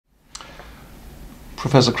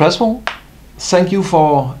Professor Cresswell, thank you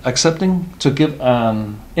for accepting to give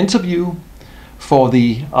an interview for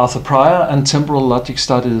the Arthur Prior and Temporal Logic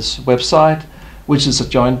Studies website, which is a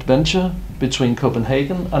joint venture between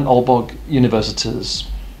Copenhagen and Aalborg Universities,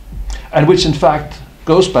 and which in fact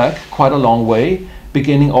goes back quite a long way,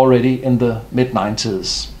 beginning already in the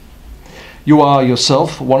mid-90s. You are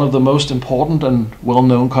yourself one of the most important and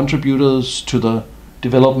well-known contributors to the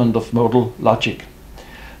development of modal logic.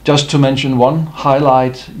 Just to mention one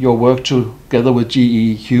highlight, your work together with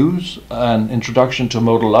G.E. Hughes, An Introduction to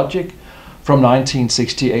Modal Logic from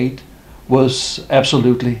 1968, was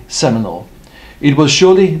absolutely seminal. It was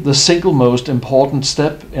surely the single most important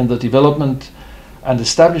step in the development and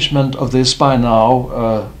establishment of this by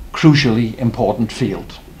now crucially important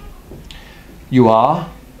field. You are,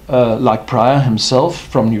 like Prior himself,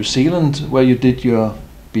 from New Zealand, where you did your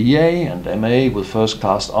BA and MA with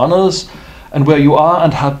first-class honours, and where you are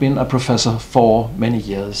and have been a professor for many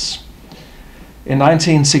years. In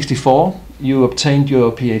 1964, you obtained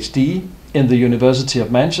your PhD in the University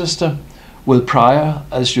of Manchester, with Prior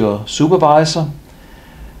as your supervisor.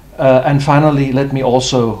 And finally, let me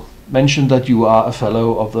also mention that you are a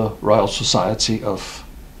fellow of the Royal Society of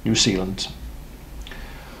New Zealand.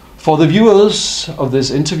 For the viewers of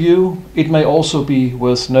this interview, it may also be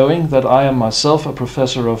worth knowing that I am myself a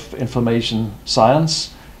professor of information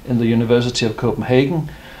science in the University of Copenhagen,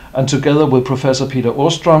 and together with Professor Peter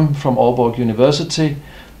Åström from Aalborg University,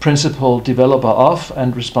 principal developer of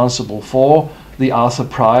and responsible for the Arthur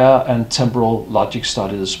Prior and Temporal Logic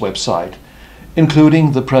Studies website,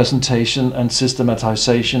 including the presentation and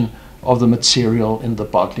systematization of the material in the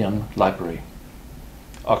Bodleian Library,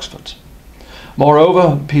 Oxford.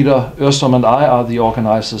 Moreover, Peter Åström and I are the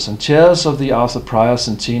organizers and chairs of the Arthur Prior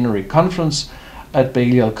Centenary Conference at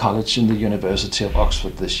Balliol College in the University of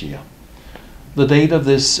Oxford this year. The date of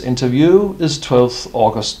this interview is 12th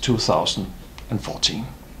August 2014.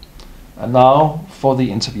 And now for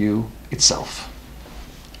the interview itself.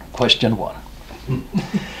 Question 1.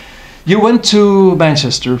 You went to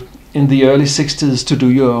Manchester in the early 60s to do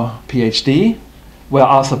your PhD, where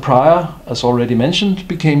Arthur Prior, as already mentioned,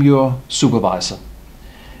 became your supervisor.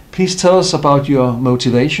 Please tell us about your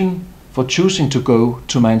motivation for choosing to go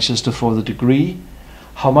to Manchester for the degree.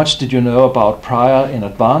 How much did you know about Prior in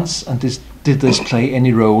advance, and did this play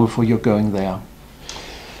any role for your going there?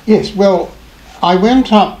 Yes, well, I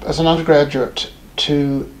went up as an undergraduate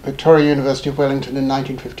to Victoria University of Wellington in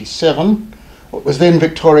 1957, what was then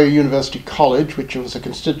Victoria University College, which was a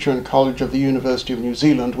constituent college of the University of New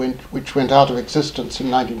Zealand, which went out of existence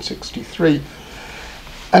in 1963.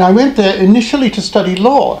 And I went there initially to study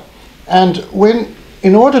law, and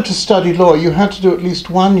in order to study law, you had to do at least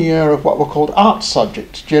 1 year of what were called art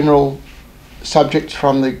subjects, general subjects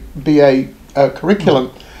from the BA curriculum.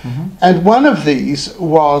 Mm-hmm. And one of these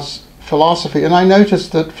was philosophy. And I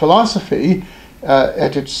noticed that philosophy,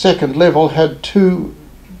 at its second level, had 2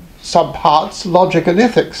 subparts, logic and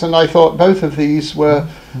ethics. And I thought both of these were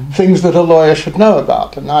things that a lawyer should know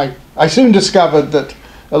about. And I soon discovered that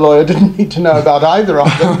a lawyer didn't need to know about either of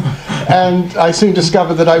them. And I soon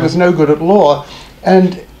discovered that I was no good at law.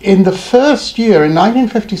 And in the first year, in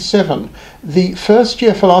 1957, the first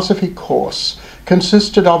year philosophy course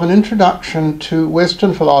consisted of an introduction to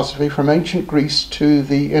Western philosophy from ancient Greece to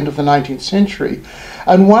the end of the 19th century.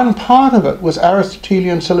 And one part of it was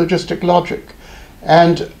Aristotelian syllogistic logic.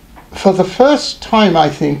 And for the first time, I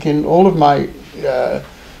think, in all of my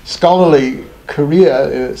scholarly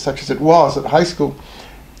career, such as it was at high school,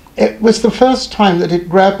 it was the first time that it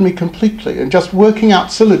grabbed me completely, and just working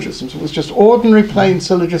out syllogisms. It was just ordinary plain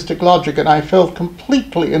syllogistic logic, and I fell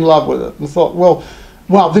completely in love with it and thought, well,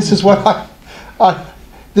 wow, this is what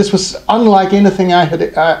this was unlike anything I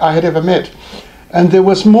had ever met. And there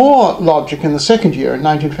was more logic in the second year, in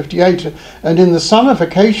 1958, and in the summer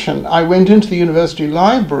vacation I went into the university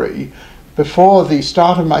library before the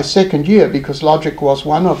start of my second year, because logic was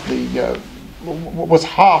was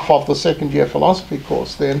half of the second year philosophy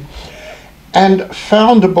course then, and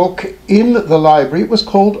found a book in the library. It was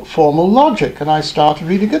called Formal Logic, and I started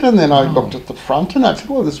reading it, and then I looked at the front and I said,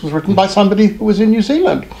 well, this was written by somebody who was in New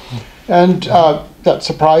Zealand. And that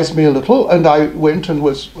surprised me a little, and I went and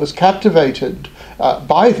was captivated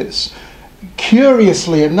by this.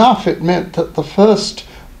 Curiously enough, it meant that the first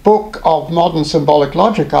book of modern symbolic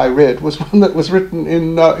logic I read was one that was written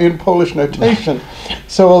in Polish notation.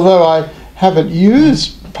 So although I haven't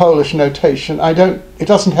used Polish notation, it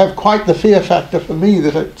doesn't have quite the fear factor for me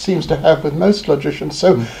that it seems to have with most logicians.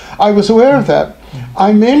 So I was aware of that.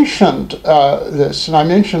 I mentioned this, and I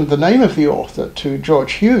mentioned the name of the author to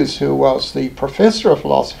George Hughes, who was the professor of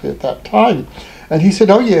philosophy at that time. And he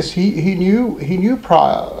said, oh yes, he knew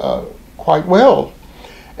Prior quite well,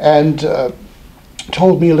 and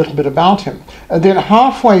told me a little bit about him. And then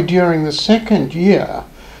halfway during the second year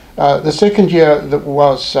that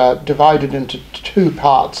was divided into two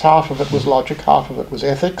parts. Half of it was logic, half of it was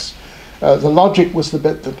ethics. The logic was the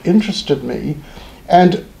bit that interested me,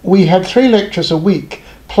 and we had 3 lectures a week,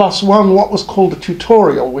 plus one what was called a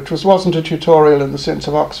tutorial, which wasn't a tutorial in the sense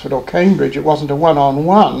of Oxford or Cambridge. It wasn't a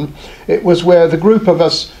one-on-one. It was where the group of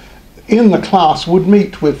us in the class would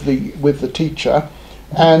meet with the teacher,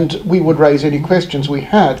 and we would raise any questions we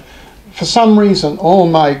had. For some reason, all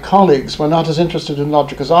my colleagues were not as interested in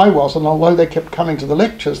logic as I was, and although they kept coming to the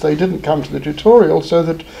lectures, they didn't come to the tutorial, so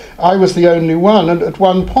that I was the only one. And at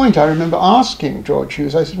one point, I remember asking George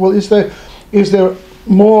Hughes, I said, well, is there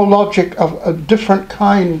more logic of a different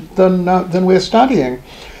kind than we're studying?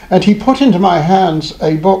 And he put into my hands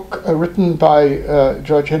a book written by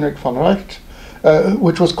George Henrik von Recht,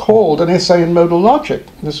 which was called An Essay in Modal Logic.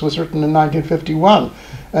 This was written in 1951.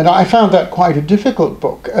 And I found that quite a difficult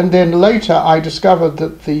book. And then later I discovered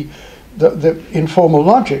that the informal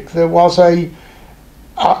logic, there was a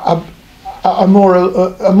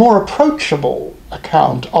more approachable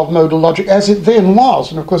account of modal logic as it then was.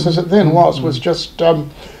 And of course, as it then was just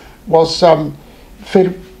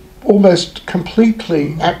almost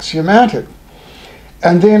completely axiomatic.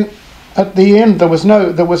 And then at the end, there was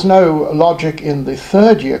no logic in the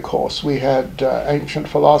third year course. We had ancient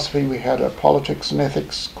philosophy, we had a politics and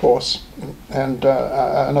ethics course, and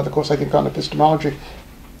another course, I think, on epistemology.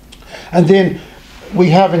 And then we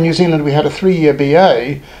have in New Zealand, we had a 3-year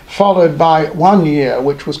BA, followed by 1 year,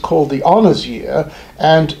 which was called the honours year.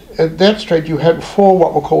 And at that stage, you had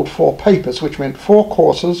what were called 4 papers, which meant 4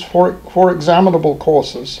 courses, 4 examinable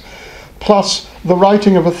courses, plus the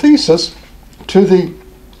writing of a thesis to the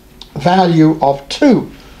value of 2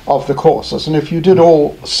 of the courses. And if you did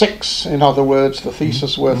all 6, in other words, the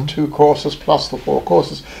thesis worth 2 courses plus the 4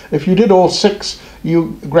 courses, if you did all 6,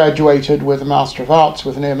 you graduated with a Master of Arts,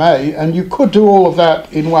 with an MA, and you could do all of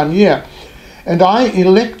that in 1 year. And I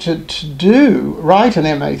elected to write an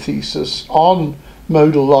MA thesis on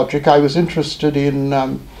modal logic. I was interested in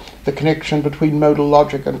the connection between modal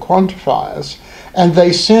logic and quantifiers, and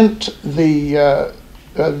they sent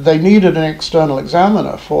they needed an external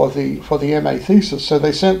examiner for the MA thesis, so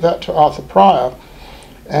they sent that to Arthur Prior,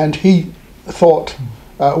 and he thought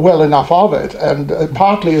well enough of it, and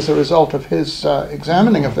partly as a result of his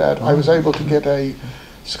examining of that, I was able to get a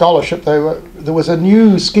scholarship. There was a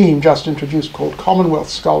new scheme just introduced called Commonwealth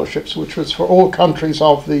Scholarships, which was for all countries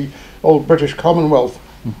of the old British Commonwealth,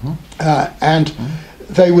 and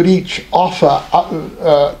they would each offer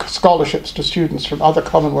scholarships to students from other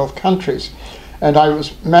Commonwealth countries. And I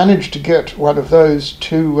managed to get one of those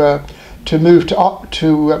to move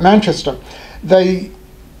to Manchester.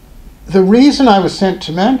 The reason I was sent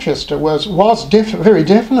to Manchester was very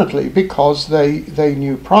definitely because they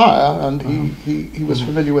knew Prior, and he was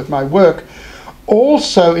familiar with my work.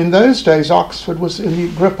 Also, in those days, Oxford was in the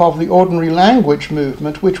grip of the ordinary language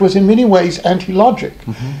movement, which was in many ways anti-logic.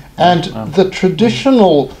 And the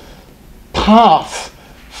traditional path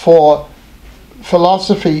for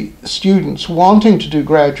philosophy students wanting to do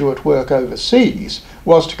graduate work overseas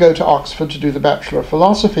was to go to Oxford to do the Bachelor of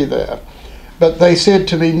Philosophy there. But they said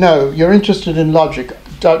to me, no, you're interested in logic,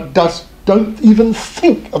 don't even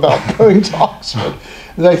think about going to Oxford.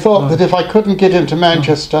 They thought that if I couldn't get into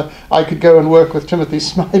Manchester, I could go and work with Timothy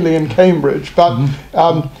Smiley in Cambridge. But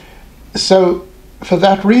so for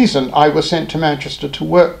that reason, I was sent to Manchester to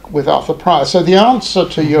work with Arthur Prior. So the answer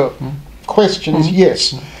to your question is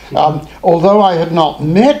yes. Although I had not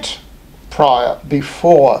met Prior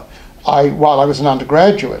before, while I was an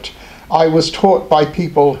undergraduate, I was taught by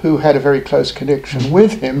people who had a very close connection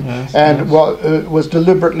with him, and was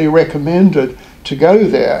deliberately recommended to go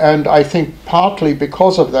there. And I think partly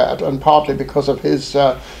because of that, and partly because of his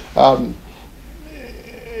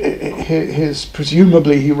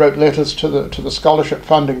presumably he wrote letters to the scholarship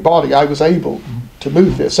funding body, I was able to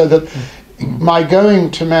move there. So that my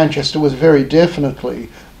going to Manchester was very definitely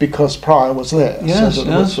because Prior was there. Yes, so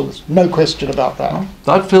there was no question about that. Well,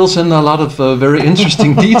 that fills in a lot of very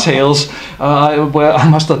interesting details. I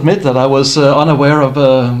must admit that I was unaware of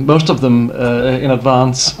most of them in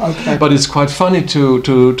advance. Okay. But it's quite funny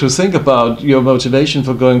to think about your motivation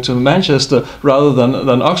for going to Manchester rather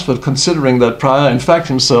than Oxford, considering that Prior, in fact,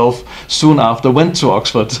 himself soon after went to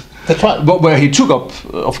Oxford. That's right. Where he took up,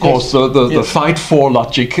 of course, the fight for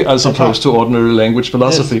logic as opposed to ordinary language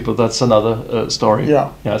philosophy, but that's another story.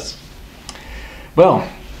 Yeah. Yes. Well,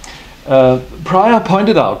 Prior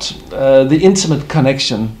pointed out the intimate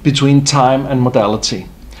connection between time and modality.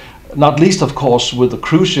 not least, of course, with the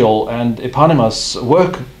crucial and eponymous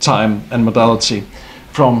work, Time and Modality,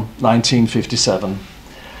 from 1957.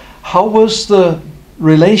 How was the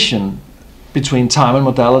relation between time and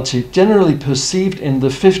modality generally perceived in the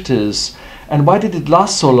 50s, and why did it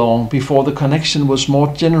last so long before the connection was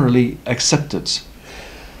more generally accepted?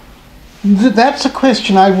 That's a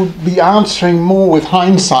question I would be answering more with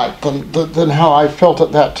hindsight than how I felt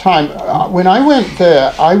at that time. When I went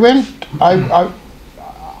there, I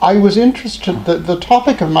was interested, the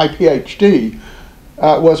topic of my PhD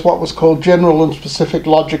was what was called general and specific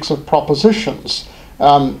logics of propositions.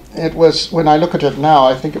 It was, when I look at it now,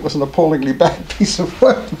 I think it was an appallingly bad piece of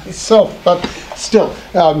work myself, but still.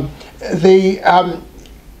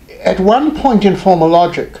 At one point in formal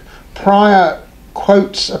logic, Prior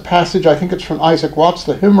quotes a passage, I think it's from Isaac Watts,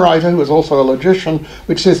 the hymn writer, who was also a logician,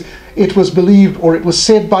 which says, "It was believed, or it was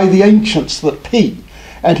said by the ancients that P,"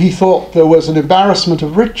 and he thought there was an embarrassment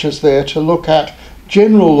of riches there to look at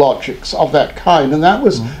general logics of that kind, and that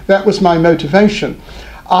was my motivation.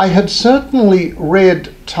 I had certainly read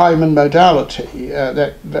Time and Modality,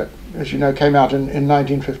 that as you know came out in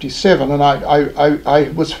 1957, and I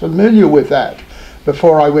was familiar with that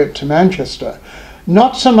before I went to Manchester.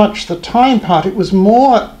 Not so much the time part, it was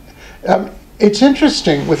more, it's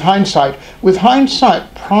interesting with hindsight. With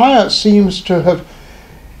hindsight, Prior seems to have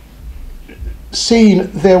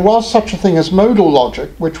seen there was such a thing as modal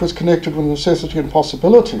logic, which was connected with necessity and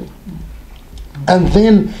possibility. And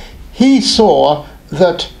then he saw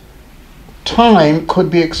that time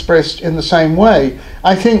could be expressed in the same way.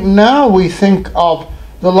 I think now we think of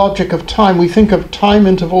the logic of time, we think of time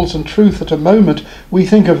intervals and truth at a moment, we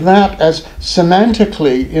think of that as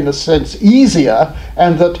semantically, in a sense, easier,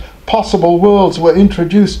 and that possible worlds were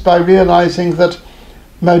introduced by realizing that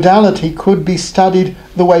modality could be studied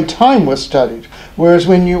the way time was studied. Whereas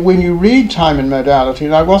when you read Time and Modality,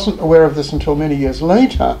 and I wasn't aware of this until many years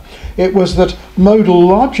later, it was that modal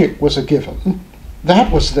logic was a given.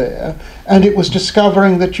 That was there, and it was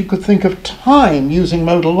discovering that you could think of time using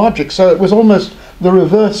modal logic. So it was almost the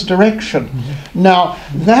reverse direction. Mm-hmm. Now,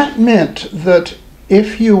 that meant that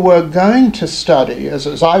if you were going to study,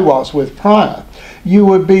 as I was with Prior, you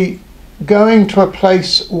would be going to a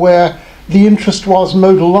place where the interest was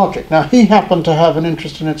modal logic. Now, he happened to have an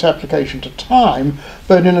interest in its application to time,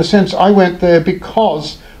 but in a sense I went there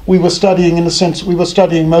because we were studying, in a sense, we were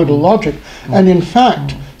studying modal logic, and in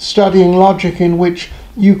fact studying logic in which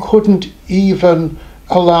you couldn't even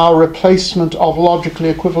allow replacement of logically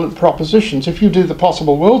equivalent propositions. If you do the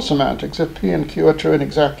possible world semantics, if P and Q are true in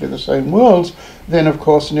exactly the same worlds, then of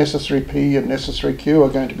course necessary P and necessary Q are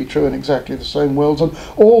going to be true in exactly the same worlds, and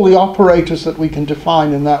all the operators that we can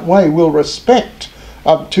define in that way will respect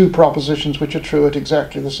two propositions which are true at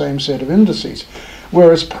exactly the same set of indices.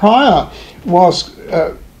 Whereas Prior was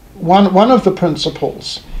one of the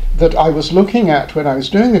principles that I was looking at when I was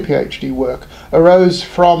doing the PhD work arose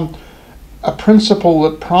from a principle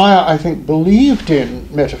that Prior, I think, believed in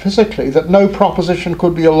metaphysically, that no proposition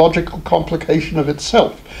could be a logical complication of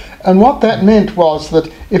itself. And what that meant was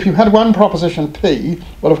that if you had one proposition P,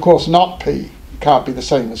 well, of course, not P can't be the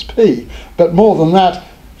same as P, but more than that,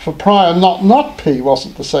 for Prior, not P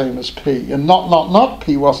wasn't the same as P, and not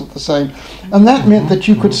P wasn't the same. And that meant that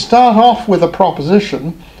you could start off with a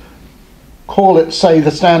proposition, call it, say, the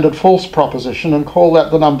standard false proposition, and call that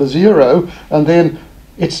the number 0, and then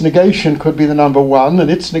its negation could be the number 1,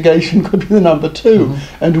 and its negation could be the number 2.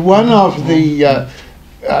 Mm-hmm. And one of the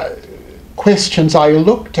questions I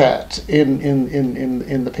looked at in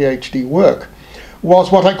the PhD work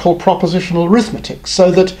was what I call propositional arithmetic,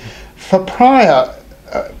 so that for Prior,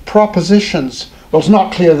 propositions, well, it's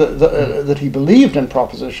not clear that he believed in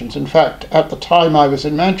propositions. In fact, at the time I was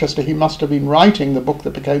in Manchester, he must have been writing the book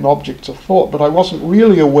that became Objects of Thought, but I wasn't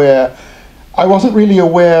really aware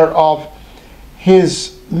of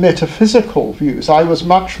his metaphysical views. I was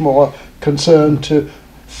much more concerned to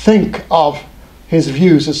think of his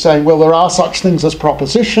views as saying, well, there are such things as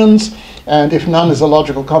propositions, and if none is a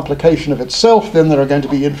logical complication of itself, then there are going to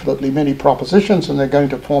be infinitely many propositions, and they're going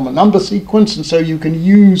to form a number sequence, and so you can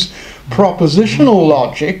use propositional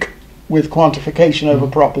logic with quantification over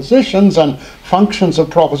propositions and functions of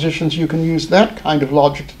propositions. You can use that kind of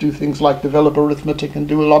logic to do things like develop arithmetic and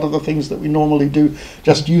do a lot of the things that we normally do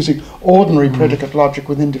just using ordinary predicate logic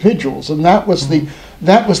with individuals. And that was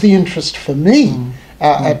the interest for me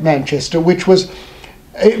at Manchester, which was,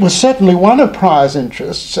 it was certainly one of Prior's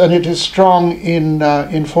interests, and it is strong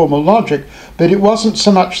in formal logic, but it wasn't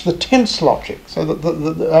so much the tense logic. So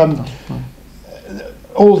that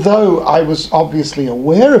although I was obviously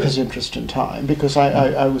aware of his interest in time, because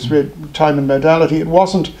I was read Time and Modality, it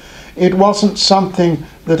it wasn't something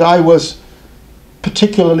that I was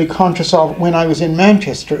particularly conscious of when I was in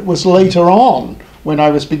Manchester. It was later on, when I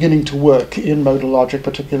was beginning to work in modal logic,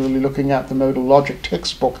 particularly looking at the modal logic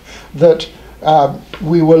textbook, that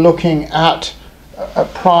we were looking at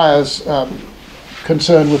Prior's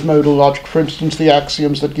concern with modal logic, for instance, the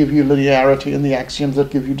axioms that give you linearity and the axioms that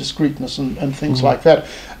give you discreteness and things like that.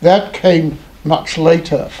 That came much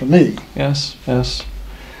later for me. Yes, yes.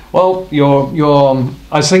 Well,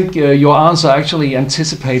 I think your answer actually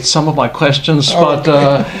anticipates some of my questions, but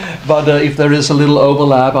if there is a little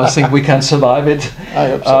overlap, I think we can survive it. I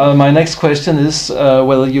hope so. My next question is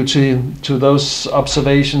whether you to those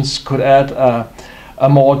observations could add a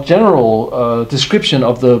more general description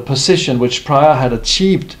of the position which Prior had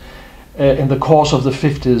achieved in the course of the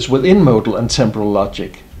 50s within modal and temporal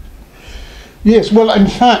logic. Yes, well, in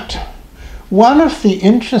fact, one of the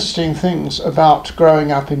interesting things about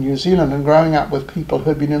growing up in New Zealand and growing up with people who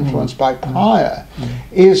had been influenced by Prior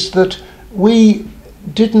is that we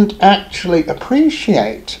didn't actually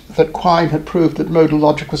appreciate that Quine had proved that modal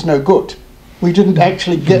logic was no good. We didn't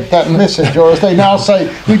actually get that message, or as they now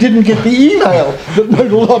say, we didn't get the email that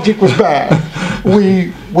modal logic was bad.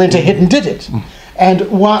 We went ahead and did it.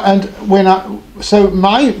 So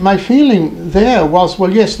my feeling there was,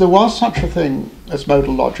 well, yes, there was such a thing as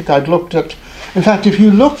modal logic. I'd looked at, in fact, if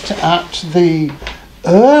you looked at the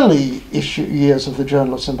early years of the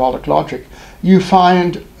Journal of Symbolic Logic, you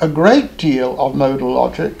find a great deal of modal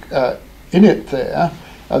logic in it there.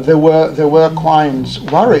 There were Quine's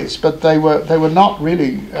worries, but they were not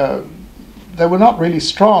really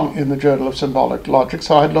strong in the Journal of Symbolic Logic.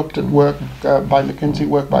 So I'd looked at work by McKinsey,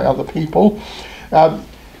 work by other people.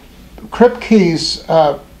 Kripke's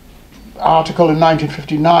article in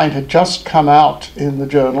 1959 had just come out in the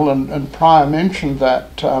journal, and Prior mentioned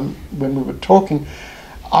that when we were talking.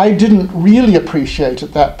 I didn't really appreciate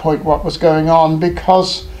at that point what was going on,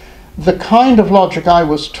 because the kind of logic I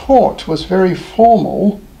was taught was very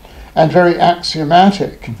formal and very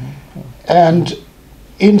axiomatic. And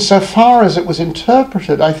insofar as it was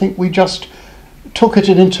interpreted, I think we just took it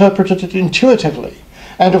and interpreted it intuitively.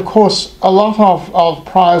 And of course, a lot of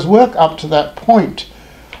Prior's work up to that point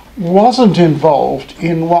wasn't involved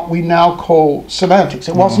in what we now call semantics.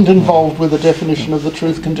 It wasn't involved with the definition of the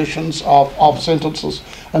truth conditions of sentences,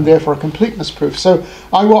 and therefore a completeness proof. So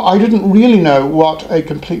I didn't really know what a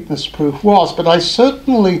completeness proof was, but I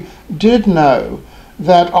certainly did know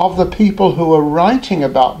that of the people who were writing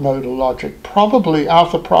about modal logic, probably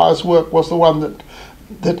Arthur Prior's work was the one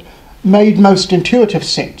that made most intuitive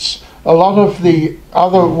sense. A lot of the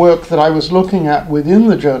other work that I was looking at within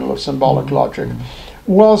the Journal of Symbolic Logic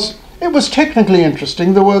was technically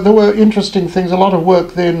interesting. There were interesting things. A lot of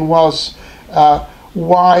work then was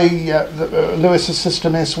why Lewis's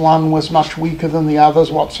system S1 was much weaker than the others,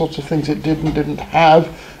 what sorts of things it did and didn't have.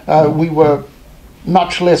 We were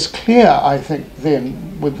much less clear, I think,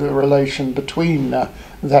 then with the relation between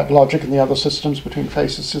that logic and the other systems, between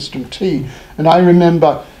Face's system T. And I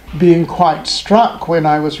remember being quite struck when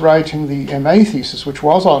I was writing the MA thesis, which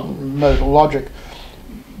was on modal logic,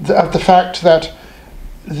 of the fact that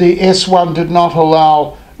the S1 did not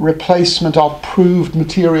allow replacement of proved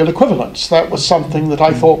material equivalence. That was something that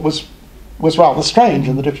I thought was rather strange,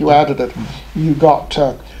 and that if you added it, you got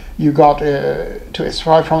to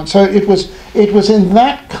S5 from it. So it was in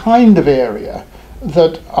that kind of area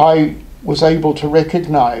that I was able to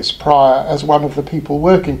recognize Prior as one of the people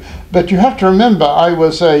working. But you have to remember, I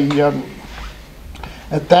was at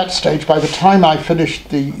that stage, by the time I finished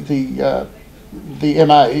the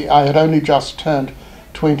MA, I had only just turned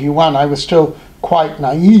 21. I was still quite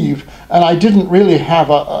naive, and I didn't really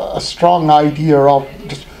have a strong idea of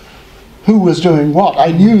just who was doing what.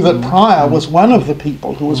 I knew that Prior was one of the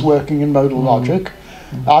people who was working in modal logic.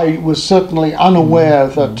 I was certainly unaware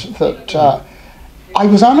that I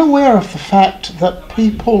was unaware of the fact that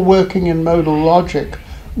people working in modal logic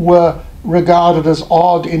were regarded as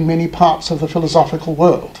odd in many parts of the philosophical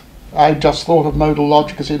world. I just thought of modal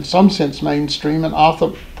logic as in some sense mainstream, and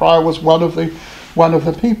Arthur Prior was one of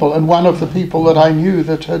the people, and one of the people that I knew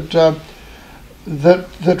that had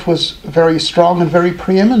that was very strong and very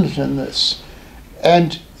preeminent in this.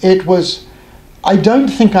 And it was, I don't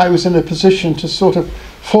think I was in a position to sort of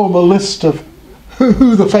form a list of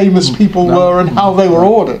who the famous people were and how they were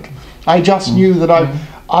ordered. I just knew that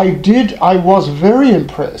I was very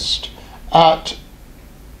impressed at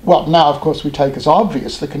what now, of course, we take as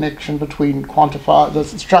obvious, the connection between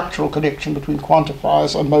the structural connection between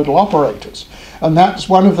quantifiers and modal operators. And that's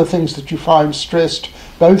one of the things that you find stressed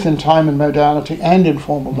both in time and modality and in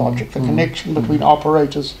formal logic, the connection between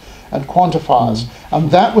operators and quantifiers. And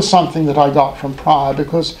that was something that I got from Prior,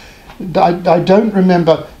 because I don't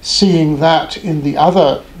remember seeing that in the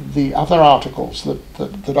other articles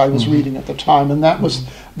that I was reading at the time, and that was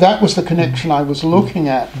the connection I was looking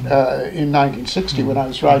at in 1960 when I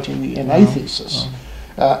was writing the MA thesis.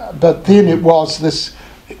 But then it was this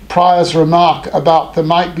Prior's remark about there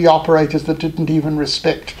might be operators that didn't even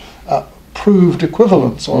respect proved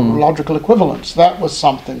equivalence or logical equivalence. That was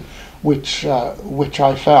something which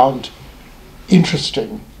I found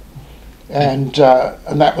interesting, and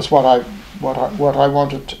that was what I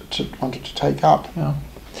wanted to take up. Yeah.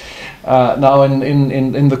 Now,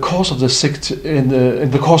 in the course of the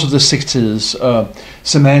 60s,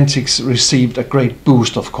 semantics received a great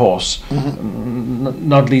boost, of course,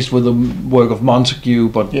 not least with the work of Montague,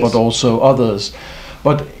 but also others.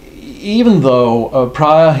 But even though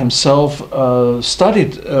Prior himself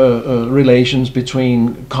studied relations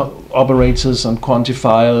between operators and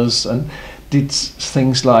quantifiers and did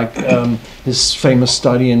things like his famous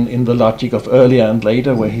study in the logic of earlier and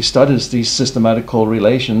later, where he studies these systematical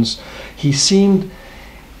relations, he seemed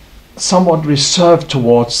somewhat reserved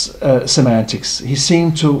towards semantics. He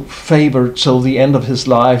seemed to favor, till the end of his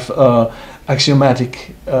life,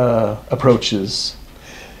 axiomatic approaches.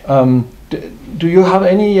 Do you have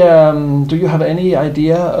any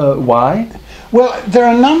idea why? Well, there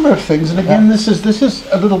are a number of things, and again, this is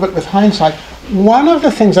a little bit with hindsight. One of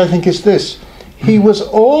the things I think is this: he was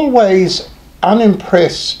always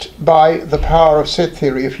unimpressed by the power of set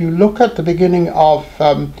theory. If you look at the beginning of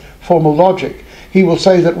Formal Logic, he will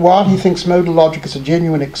say that while he thinks modal logic is a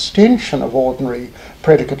genuine extension of ordinary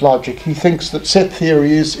predicate logic, he thinks that set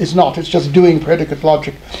theory is not. It's just doing predicate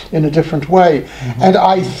logic in a different way. And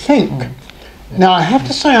I think, now I have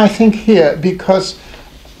to say I think here, because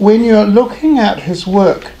when you're looking at his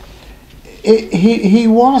work, it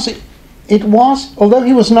was, although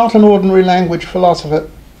he was not an ordinary language philosopher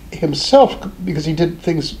himself, because he did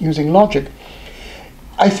things using logic,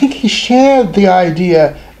 I think he shared the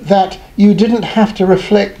idea that you didn't have to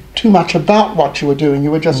reflect too much about what you were doing, you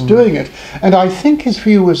were just doing it. And I think his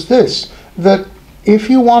view was this, that if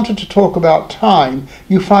you wanted to talk about time,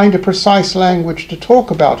 you find a precise language to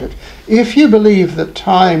talk about it. If you believe that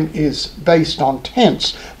time is based on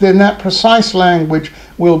tense, then that precise language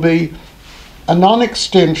will be a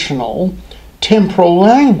non-extensional temporal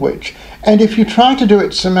language. And if you try to do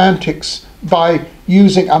it semantics by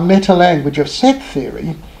using a meta-language of set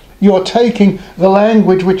theory, you're taking the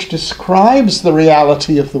language which describes the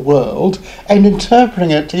reality of the world and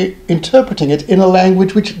interpreting it in a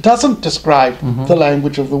language which doesn't describe the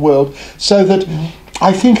language of the world, so that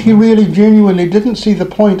I think he really genuinely didn't see the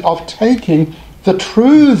point of taking the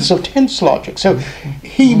truths of tense logic. So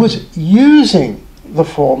he was using the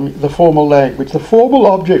formal language, the formal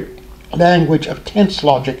object language of tense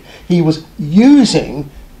logic, he was using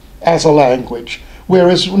as a language.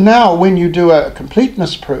 Whereas now, when you do a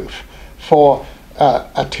completeness proof for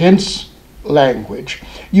a tense language,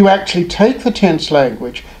 you actually take the tense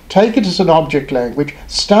language, take it as an object language,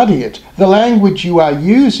 study it. The language you are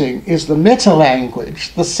using is the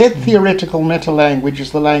meta-language. The set theoretical meta-language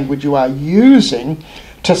is the language you are using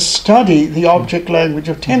to study the object language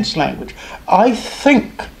of tense language. I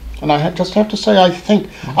think, and I just have to say I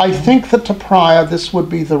think that to Prior this would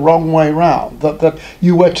be the wrong way round, that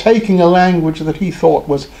you were taking a language that he thought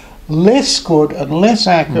was less good and less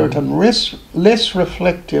accurate and less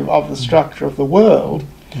reflective of the structure of the world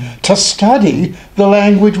to study the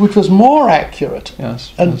language which was more accurate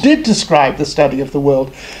and did describe the study of the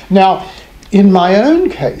world. Now, in my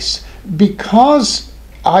own case, because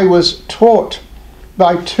I was taught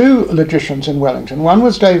by two logicians in Wellington. One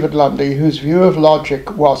was David Lundy, whose view of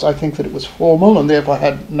logic was, I think, that it was formal and therefore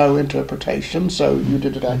had no interpretation, so you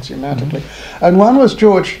did it axiomatically. And one was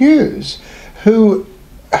George Hughes, who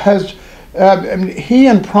has, he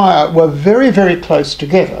and Prior were very, very close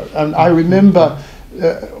together. And I remember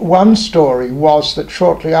one story was that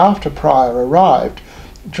shortly after Prior arrived,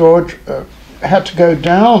 George had to go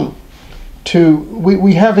down to,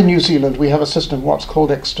 we have in New Zealand, we have a system of what's called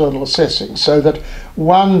external assessing, so that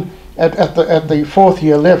one, at the fourth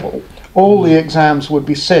year level, all the exams would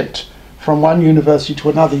be sent from one university to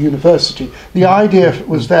another university. The idea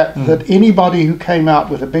was that anybody who came out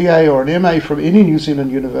with a BA or an MA from any New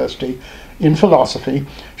Zealand university in philosophy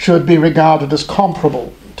should be regarded as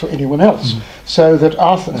comparable to anyone else. So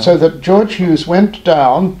that George Hughes went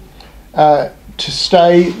down to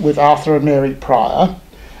stay with Arthur and Mary Prior,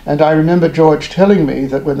 And I remember George telling me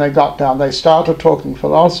that when they got down, they started talking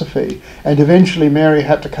philosophy, and eventually Mary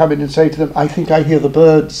had to come in and say to them, "I think I hear the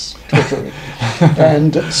birds twittering."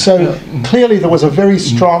 And so clearly there was a very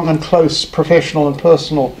strong and close professional and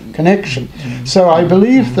personal connection. So I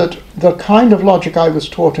believe that the kind of logic I was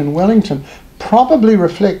taught in Wellington probably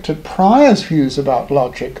reflected Prior's views about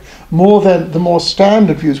logic more than the more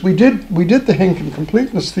standard views. We did the Hincken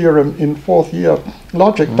completeness theorem in fourth year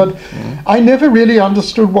logic, but I never really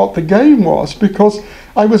understood what the game was, because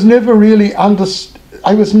I was never really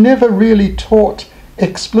taught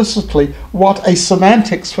explicitly what a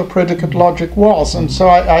semantics for predicate logic was. And so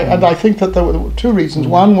I think that there were two reasons.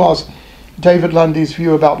 One was David Lundy's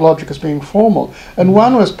view about logic as being formal, and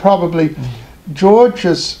one was probably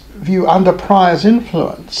George's view under Prior's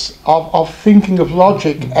influence of thinking of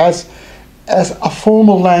logic as a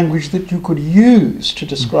formal language that you could use to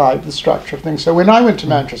describe the structure of things. So when I went to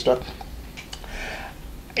Manchester,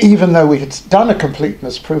 even though we had done a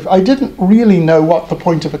completeness proof, I didn't really know what the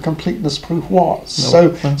point of a completeness proof was.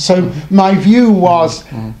 No. So my view was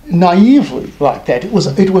naively like that. It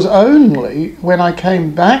was only when I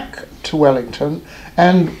came back to Wellington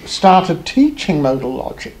and started teaching modal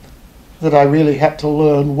logic that I really had to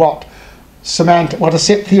learn what a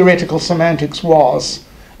set theoretical semantics was,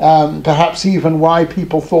 perhaps even why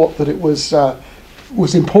people thought that it was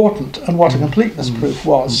important, and what a completeness proof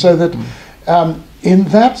was. So that in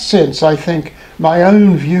that sense, I think my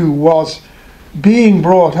own view was being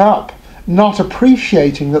brought up not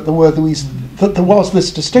appreciating that there was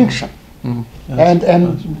this distinction, and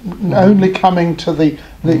only coming to the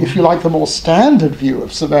if you like, the more standard view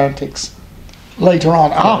of semantics later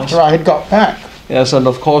on, after I had got back. Yes, and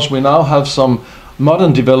of course we now have some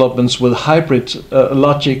modern developments with hybrid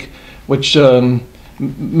logic, which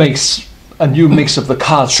makes a new mix of the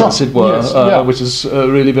cards, as it were, which is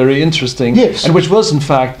really very interesting, and which was in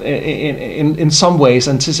fact in some ways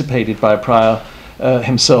anticipated by Prior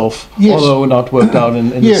himself, although not worked out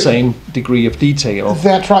in the same degree of detail.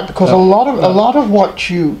 That's right, because a lot of what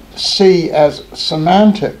you see as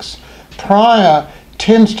semantics, Prior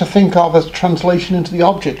tends to think of as translation into the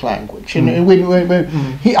object language. And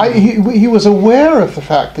he was aware of the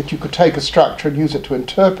fact that you could take a structure and use it to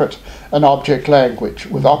interpret an object language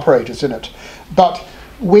with operators in it. But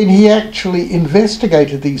when he actually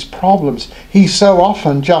investigated these problems, he so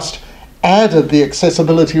often just added the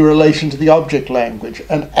accessibility relation to the object language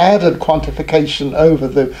and added quantification over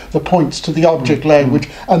the points to the object language,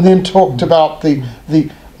 and then talked about the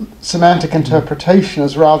semantic interpretation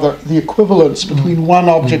as rather the equivalence between one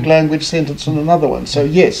object language sentence and another one. So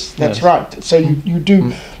yes, that's right. So you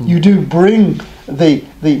do bring the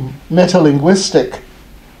metalinguistic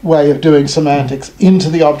way of doing semantics into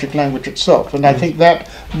the object language itself, and I think that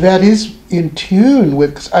is in tune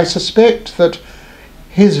with. I suspect that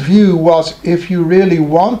his view was, if you really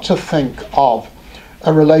want to think of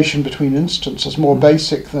a relation between instances more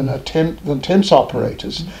basic than tense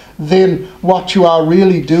operators, then what you are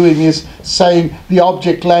really doing is saying the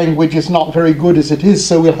object language is not very good as it is,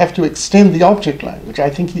 so we'll have to extend the object language. I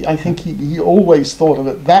think he always thought of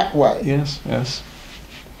it that way. Yes.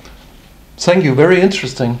 Thank you. Very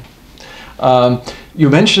interesting. You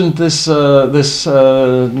mentioned this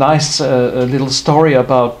nice little story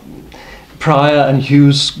about Prior and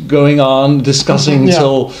Hughes going on discussing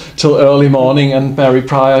till early morning, and Mary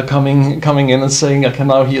Prior coming in and saying, "I can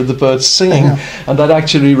now hear the birds singing," and that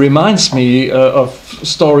actually reminds me of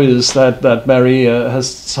stories that Mary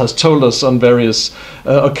has told us on various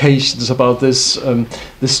occasions about this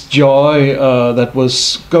joy that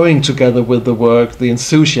was going together with the work, the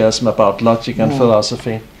enthusiasm about logic and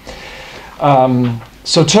philosophy.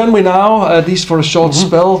 So turn we now, at least for a short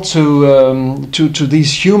spell, to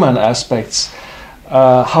these human aspects.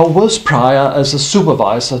 How was Prior as a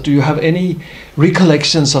supervisor? Do you have any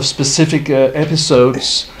recollections of specific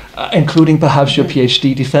episodes, including perhaps your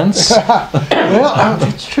PhD defense? Well,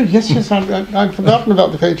 it's true. Yes, I've forgotten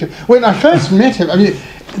about the PhD. When I first met him, I mean,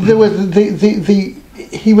 there was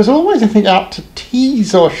he was always, I think, out to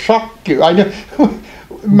tease or shock you. I know.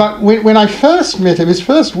 When I first met him, his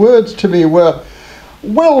first words to me were,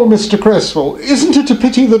 "Well, Mr. Cresswell, isn't it a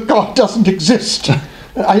pity that God doesn't exist?"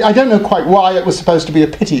 I don't know quite why it was supposed to be a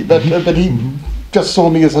pity, but he just saw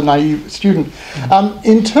me as a naive student.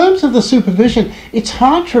 In terms of the supervision, it's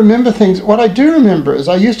hard to remember things. What I do remember is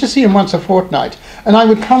I used to see him once a fortnight, and I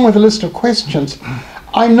would come with a list of questions.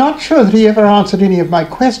 I'm not sure that he ever answered any of my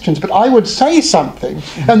questions, but I would say something,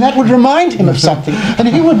 and that would remind him of something, and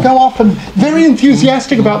he would go off and very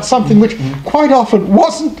enthusiastic about something which quite often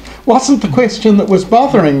wasn't the question that was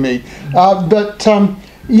bothering me. But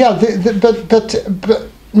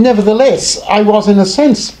nevertheless, I was in a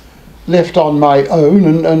sense left on my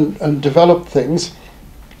own and developed things.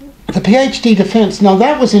 The PhD defence, now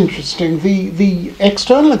that was interesting. The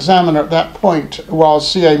external examiner at that point was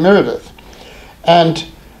C.A. Meredith, and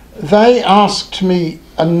they asked me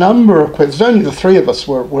a number of questions. Only the three of us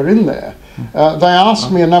were in there. They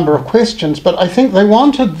asked me a number of questions, but I think they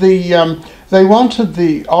wanted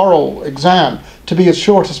the oral exam to be as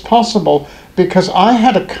short as possible, because I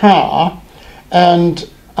had a car and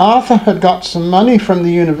Arthur had got some money from the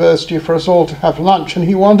university for us all to have lunch, and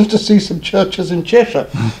he wanted to see some churches in Cheshire.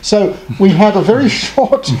 So we had a very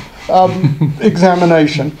short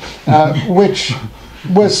examination, which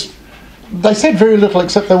was, they said very little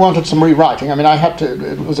except they wanted some rewriting. I mean,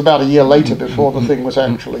 it was about a year later before the thing was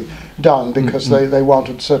actually done, because they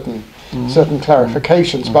wanted certain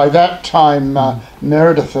clarifications. By that time,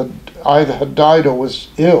 Meredith had died or was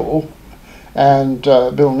ill, and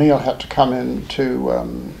Bill Neal had to come in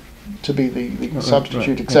to be the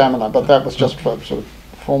substitute examiner, but that was just for sort of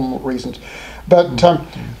formal reasons. But I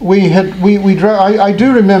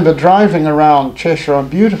do remember driving around Cheshire on a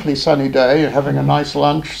beautifully sunny day and having a nice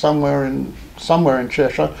lunch somewhere in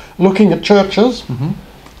Cheshire, looking at churches,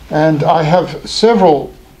 and I have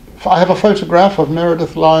a photograph of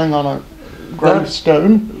Meredith lying on a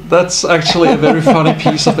gravestone. That's actually a very funny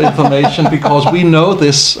piece of information, because we know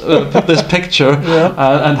this picture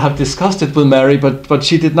and have discussed it with Mary, but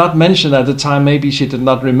she did not mention at the time, maybe she did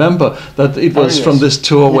not remember that it was from this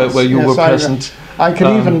tour where you were present. I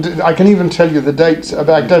can even tell you the dates. I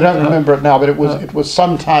don't remember it now, but it was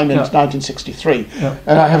sometime in 1963.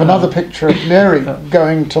 And I have another picture of Mary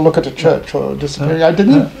going to look at a church or disappearing. I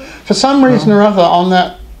didn't, for some reason or other, on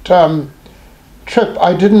that trip,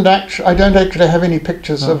 I don't actually have any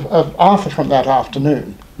pictures of Arthur from that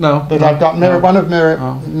afternoon. No. But I've got one of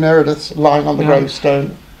Meredith's lying on the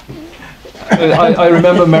gravestone. I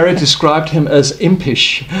remember Mary described him as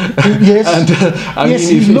impish. Yes. And I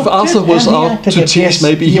mean, if Arthur was out to tease,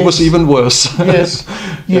 maybe he was even worse.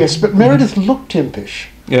 Yes. But Meredith looked impish.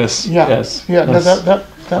 Yes. Yeah. Yes. Yeah. No,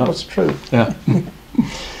 that was true. Yeah.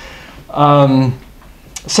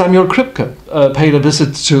 Samuel Kripke paid a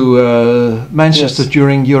visit to Manchester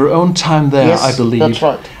during your own time there, I believe. That's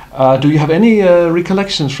right. Do you have any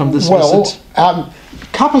recollections from this visit?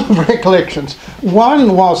 Couple of recollections.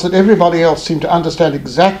 One was that everybody else seemed to understand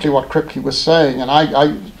exactly what Kripke was saying, and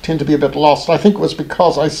I tend to be a bit lost. I think it was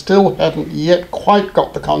because I still hadn't yet quite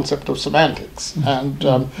got the concept of semantics, and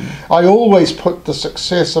I always put the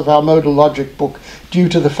success of our modal logic book due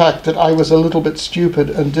to the fact that I was a little bit stupid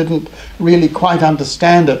and didn't really quite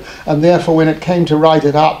understand it, and therefore when it came to write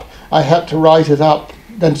it up, I had to write it up.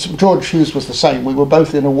 And George Hughes was the same. We were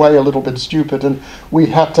both in a way a little bit stupid, and we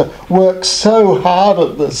had to work so hard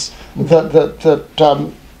at this that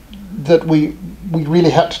we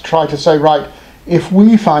really had to try to say, right, if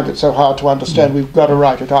we find it so hard to understand, we've got to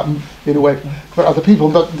write it up in a way for other people.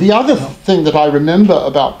 But the other thing that I remember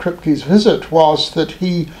about Kripke's visit was that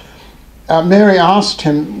Mary asked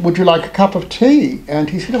him, would you like a cup of tea? And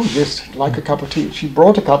he said, oh yes, I'd like a cup of tea. She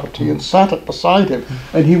brought a cup of tea and sat it beside him,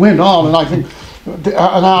 and he went on, and I think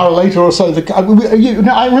an hour later or so,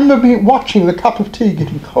 I remember watching the cup of tea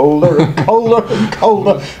getting colder and colder and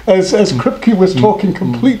colder as Kripke was talking,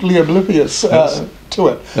 completely oblivious to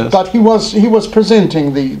it. Yes. But he was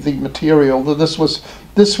presenting the material. That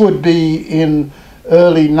this would be in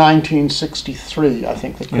early 1963, I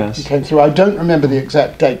think, that Kripke came through. I don't remember the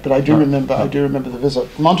exact date, but I do remember the visit.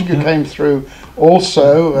 Montague came through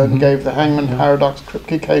also and gave the Hangman paradox.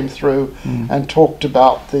 Kripke came through and talked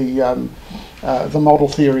about the model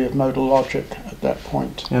theory of modal logic at that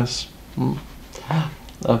point. Yes.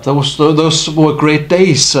 Those were great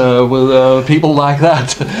days with people like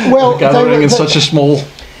that, gathering in such a small...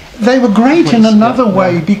 They were great in another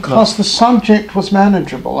way, because the subject was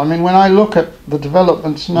manageable. I mean, when I look at the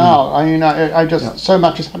developments now, I just so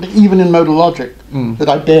much is happening, even in modal logic, that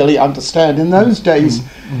I barely understand. In those days,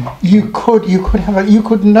 you could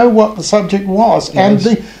know what the subject was, and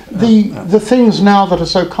the things now that are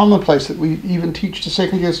so commonplace that we even teach to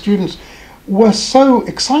second-year students were so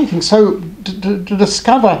exciting. So to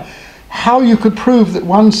discover how you could prove that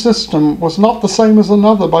one system was not the same as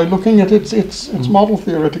another by looking at its model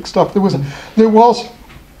theoretic stuff. There was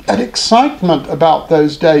an excitement about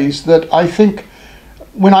those days that I think,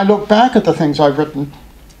 when I look back at the things I've written,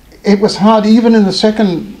 it was hard, even in the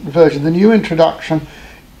second version, the new introduction.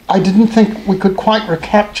 I didn't think we could quite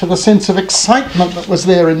recapture the sense of excitement that was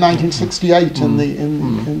there in 1968 in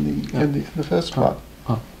the first part.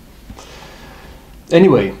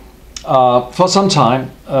 Anyway. For some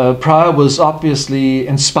time, Prior was obviously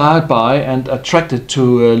inspired by and attracted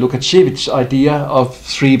to Lukasiewicz's idea of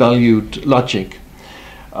three-valued logic,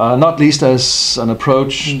 not least as an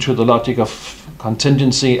approach to the logic of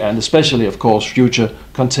contingency and especially, of course, future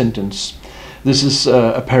contingents. This is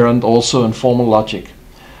apparent also in formal logic.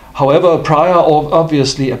 However, Prior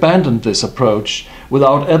obviously abandoned this approach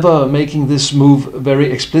without ever making this move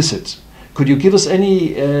very explicit. Could you give us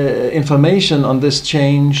any information on this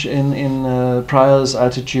change in Prior's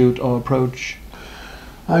attitude or approach?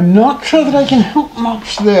 I'm not sure that I can help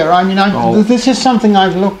much there. I mean, this is something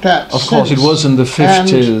I've looked at. Of course, it was in the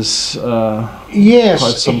 50s. Yes,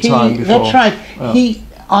 quite some time before. That's right.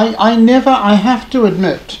 I have to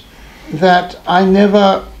admit that I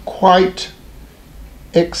never quite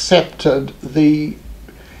accepted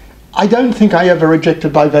I don't think I ever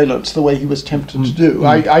rejected bivalence the way he was tempted to do.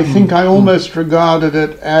 I think I almost regarded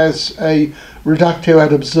it as a reductio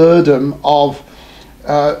ad absurdum of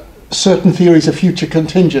certain theories of future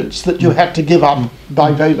contingents that you had to give up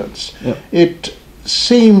bivalence. Yeah. It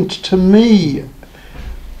seemed to me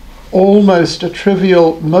almost a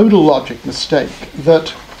trivial modal logic mistake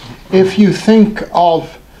that if you think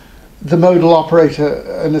of the modal operator,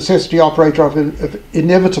 a necessity operator of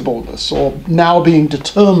inevitableness or now being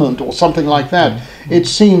determined or something like that, it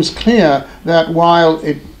seems clear that while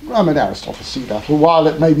Aristotle's sea battle, while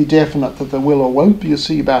it may be definite that there will or won't be a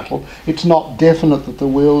sea battle, it's not definite that there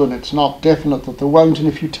will and it's not definite that there won't, and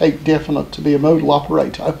if you take definite to be a modal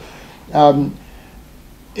operator,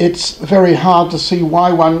 it's very hard to see why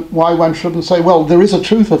one shouldn't say, well, there is a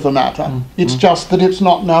truth of the matter. It's just that it's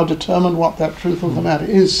not now determined what that truth of the matter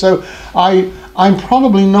is. So I'm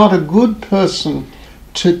probably not a good person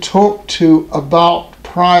to talk to about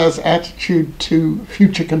Prior's attitude to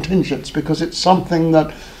future contingents, because it's something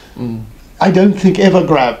that I don't think ever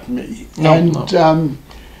grabbed me.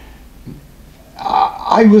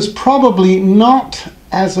 I was probably not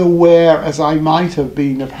as aware as I might have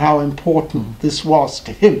been of how important this was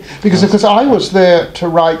to him. Because I was there to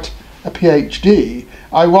write a PhD,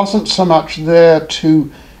 I wasn't so much there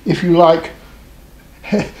to, if you like,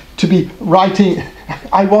 to be writing.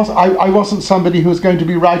 I wasn't somebody who was going to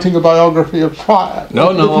be writing a biography of Prior.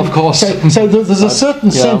 No, of course. So there's a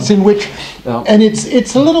certain sense in which, and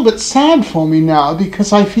it's a little bit sad for me now,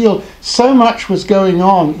 because I feel so much was going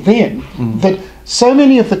on then that so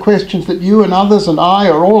many of the questions that you and others and I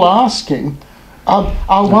are all asking are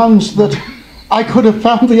ones that I could have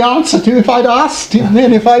found the answer to if I'd asked him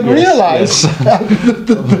then, if I'd realised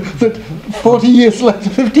that 40 years later,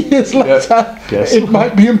 50 years later, it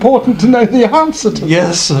might be important to know the answer to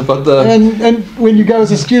Yes, them. but... and when you go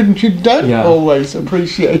as a student, you don't always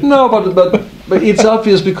appreciate. No, but it's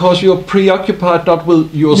obvious because you're preoccupied not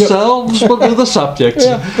with yourselves, but with the subject.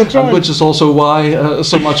 That's right. And which is also why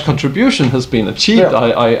so much contribution has been achieved,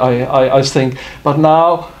 I think. But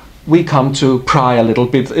now we come to pry a little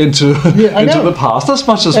bit into the past as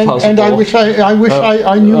much as possible. And I wish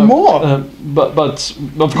I knew more. But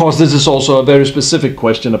of course, this is also a very specific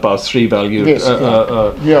question about three-valued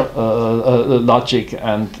logic.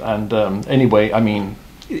 And anyway, I mean,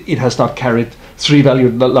 it has not carried.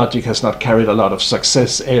 Three-valued logic has not carried a lot of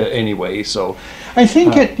success anyway. So I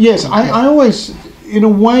think I always, in a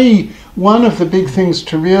way, one of the big things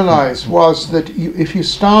to realize was that if you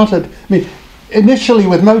started, initially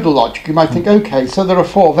with modal logic, you might think, okay, so there are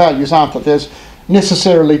four values, aren't there? There's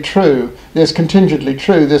necessarily true, there's contingently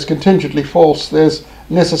true, there's contingently false, there's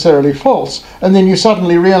necessarily false. And then you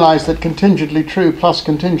suddenly realize that contingently true plus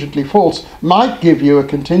contingently false might give you a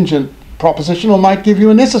contingent proposition or might give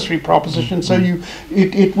you a necessary proposition. So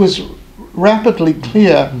it was rapidly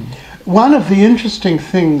clear. One of the interesting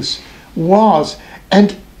things was,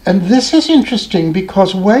 and this is interesting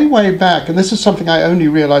because way back, and this is something I only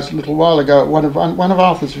realized a little while ago, one of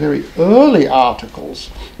Arthur's very early articles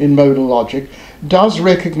in modal logic does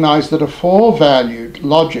recognize that a four-valued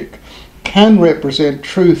logic can represent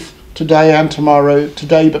truth today and tomorrow,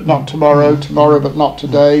 today but not tomorrow, tomorrow but not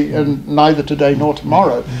today, and neither today nor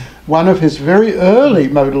tomorrow. One of his very early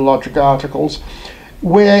modal logic articles,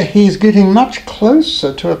 where he's getting much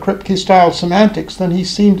closer to a Kripke-style semantics than he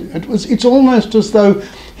seemed. It's almost as though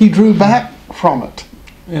he drew back from it.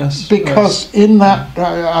 Yes. Because in that,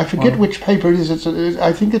 I forget which paper it is.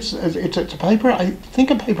 I think it's a paper. I think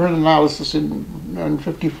a paper analysis in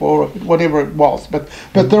 54 or whatever it was. But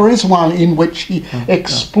there is one in which he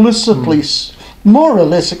explicitly, more or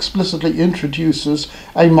less explicitly, introduces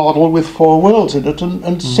a model with four worlds in it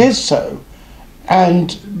and says so,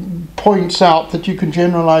 and points out that you can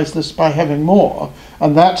generalize this by having more,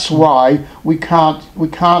 and that's why we can't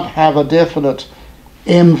have a definite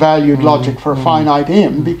m-valued logic for a finite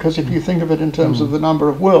m, because if you think of it in terms of the number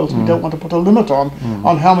of worlds, we don't want to put a limit on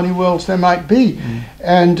how many worlds there might be.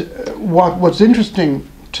 And what's interesting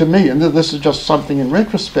to me, and this is just something in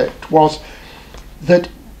retrospect, was that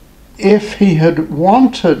if he had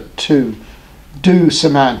wanted to do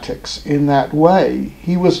semantics in that way,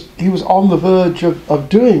 he was on the verge of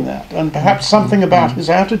doing that, and perhaps something about his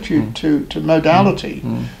attitude to modality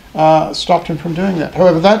stopped him from doing that.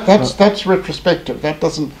 However, that's retrospective.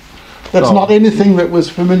 That's not anything that was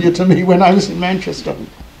familiar to me when I was in Manchester.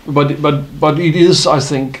 But it is, I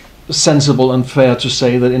think, sensible and fair to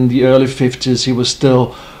say that in the early 50s he was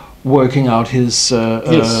still working out his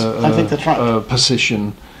I think that's right.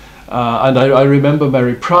 position. And I remember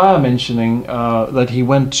Mary Pryor mentioning that he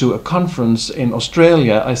went to a conference in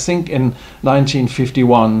Australia, I think in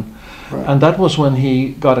 1951, and that was when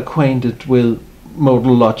he got acquainted with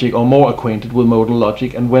modal logic, or more acquainted with modal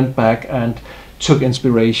logic, and went back and took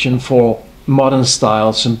inspiration for modern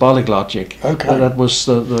style symbolic logic. Okay. That was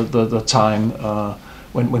the time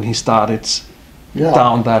when he started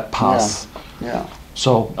down that path. Yeah.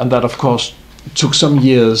 So, and that of course took some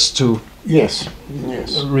years to Yes.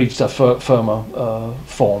 reach a firmer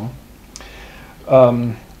form.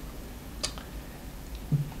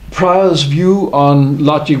 Pryor's view on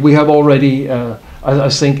logic, we have already, I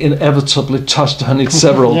think, inevitably touched on it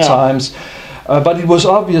several times, but it was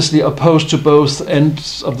obviously opposed to both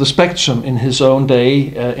ends of the spectrum in his own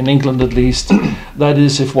day, in England at least. That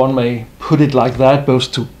is, if one may put it like that,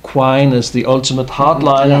 both to Quine as the ultimate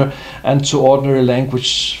hardliner and to ordinary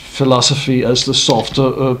language philosophy as the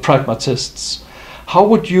softer pragmatists. How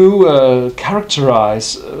would you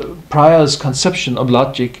characterize Pryor's conception of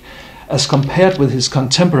logic as compared with his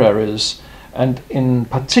contemporaries, and in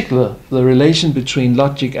particular the relation between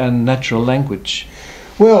logic and natural language?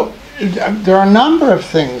 Well, there are a number of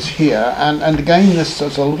things here, and again this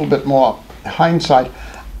is a little bit more hindsight.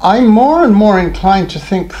 I'm more and more inclined to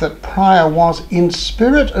think that Prior was in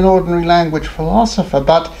spirit an ordinary language philosopher,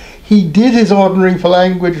 but he did his ordinary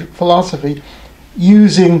language philosophy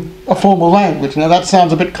using a formal language. Now that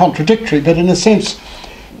sounds a bit contradictory, but in a sense,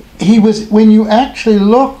 he was. When you actually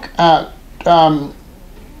look at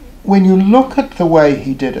the way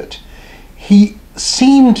he did it, he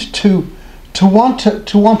seemed to want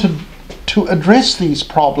to address these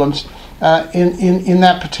problems in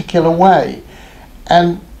that particular way,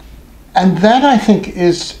 and that I think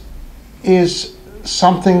is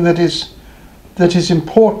something that is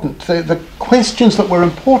important. The questions that were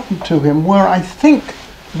important to him were, I think,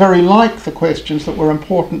 very like the questions that were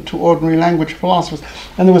important to ordinary language philosophers.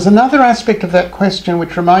 And there was another aspect of that question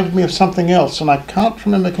which reminded me of something else, and I can't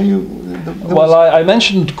remember. Can you? Well, I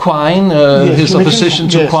mentioned Quine, his opposition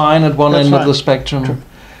to Quine at one end of the spectrum. True.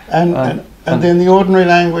 And then the ordinary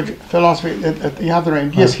language philosophy at the other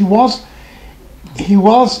end. Yes, he was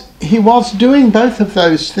doing both of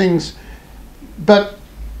those things, but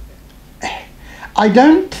I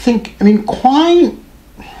don't think. I mean, Quine.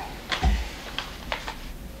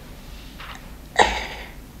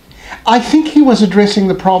 I think he was addressing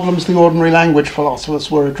the problems the ordinary language philosophers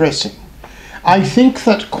were addressing. I think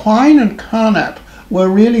that Quine and Carnap were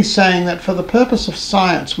really saying that for the purpose of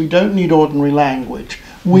science, we don't need ordinary language.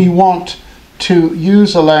 We want to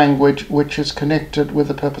use a language which is connected with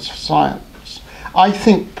the purpose of science. I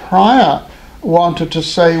think Prior wanted to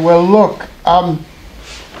say, well, look,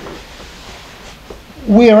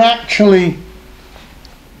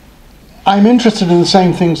 I'm interested in the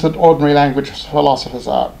same things that ordinary language philosophers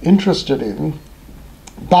are interested in,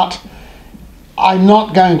 but I'm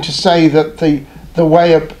not going to say that the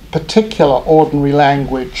way a particular ordinary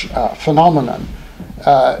language phenomenon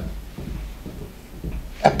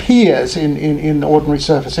appears in ordinary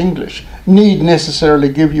surface English need necessarily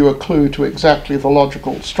give you a clue to exactly the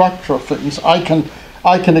logical structure of things. I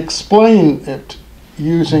can explain it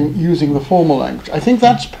using the formal language. I think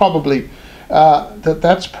that's probably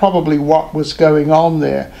that's probably what was going on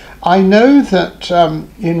there. I know that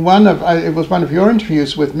in it was one of your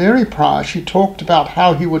interviews with Mary Pryor, she talked about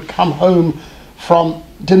how he would come home from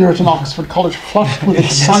dinner at an Oxford college flushed with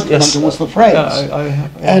excitement, yes. was the phrase.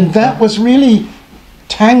 And that was really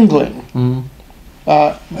tangling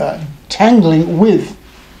with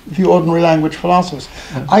the ordinary language philosophers.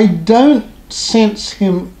 I don't sense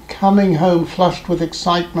him coming home flushed with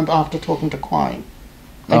excitement after talking to Quine.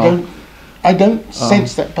 I don't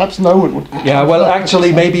sense that. Perhaps no one would. Yeah, well,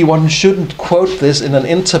 actually, maybe one shouldn't quote this in an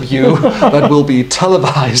interview that will be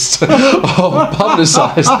televised or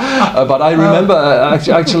publicized. But I remember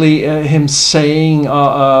actually him saying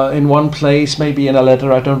in one place, maybe in a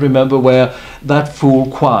letter, I don't remember where, that fool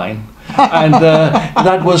Quine. and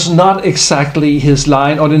that was not exactly his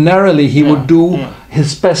line. Ordinarily, he would do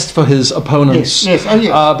his best for his opponents. Yes. Oh,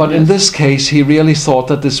 yes. But in this case, he really thought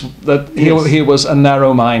that he was a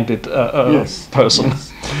narrow-minded person.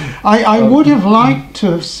 Yes. I would have liked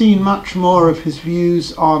to have seen much more of his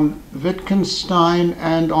views on Wittgenstein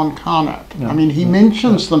and on Carnap. I mean, he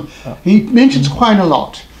mentions them. He mentions Quine a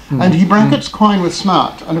lot, and he brackets Quine with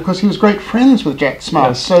Smart. And of course, he was great friends with Jack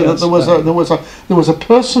Smart, that there was a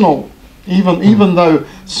personal, even though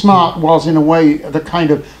Smart was in a way the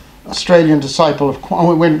kind of Australian disciple of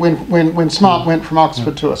Quine. When Smart went from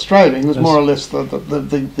Oxford to Australia, he was more or less the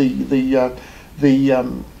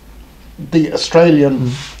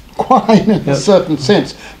Australian Quine in a certain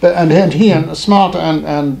sense, and he and Smart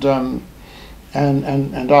and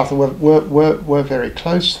Arthur were very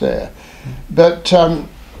close there, but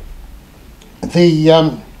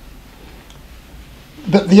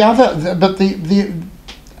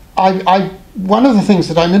one of the things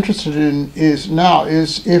that I'm interested in is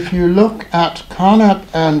if you look at Carnap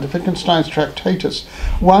and Wittgenstein's Tractatus,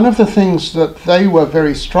 one of the things that they were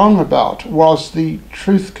very strong about was the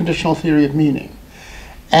truth conditional theory of meaning.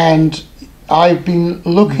 And I've been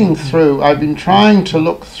trying to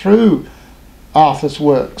look through Arthur's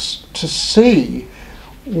works to see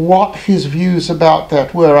what his views about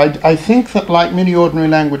that were. I think that, like many ordinary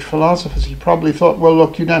language philosophers, he probably thought, well,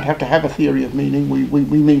 look, you don't have to have a theory of meaning. We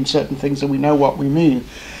mean certain things and we know what we mean.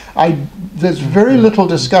 There's very little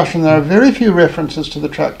discussion. There are very few references to the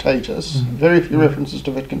Tractatus, very few references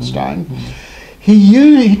to Wittgenstein.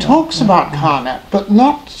 He talks about Carnap, but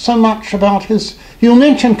not so much about his... He'll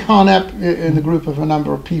mention Carnap in the group of a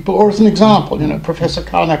number of people, or as an example, Professor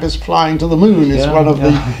Carnap is flying to the moon is one of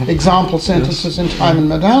the example sentences in Time and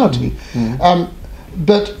Modality.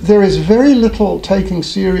 But there is very little taking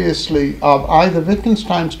seriously of either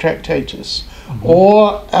Wittgenstein's Tractatus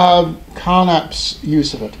or Carnap's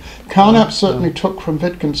use of it. Carnap certainly took from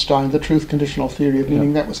Wittgenstein the truth conditional theory of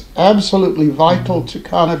meaning. That was absolutely vital to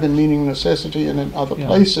Carnap in Meaning and Necessity and in other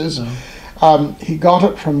places. He got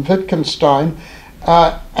it from Wittgenstein,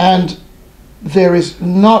 and there is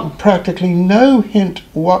practically no hint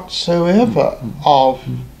whatsoever of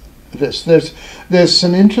this. There's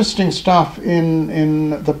some interesting stuff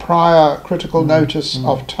in the prior critical notice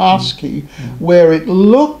of Tarski, where it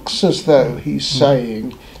looks as though he's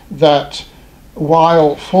saying that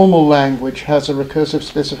while formal language has a recursive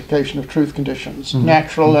specification of truth conditions,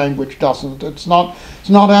 natural language doesn't. It's not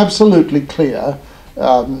absolutely clear,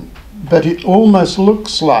 but it almost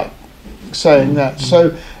looks like saying that.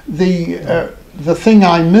 So the thing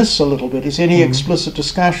I miss a little bit is any explicit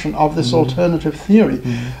discussion of this alternative theory.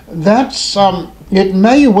 That's it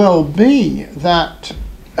may well be that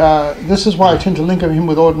this is why I tend to link him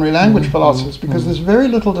with ordinary language philosophers, because there's very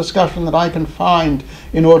little discussion that I can find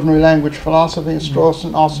in ordinary language philosophy,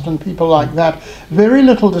 Strawson, Austin, people like that, very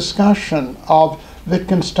little discussion of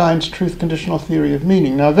Wittgenstein's truth conditional theory of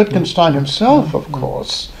meaning. Now, Wittgenstein himself, of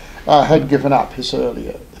course, had given up his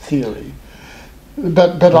earlier theory.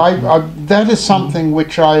 But that is something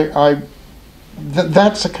which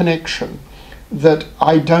that's a connection that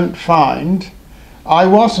I don't find. I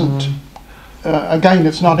wasn't, again,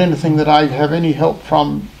 it's not anything that I have any help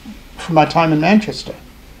from my time in Manchester,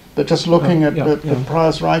 but just looking at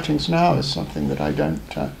Prior's writings now is something that I don't.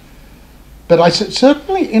 But I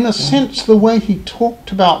certainly, in a sense, the way he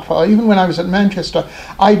talked about, even when I was at Manchester,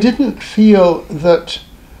 I didn't feel that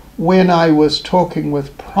when I was talking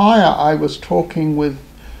with Prior, I was talking with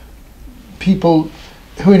people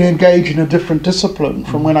who had engaged in a different discipline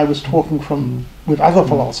from when I was talking with other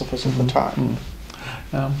philosophers at the time.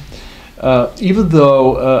 Even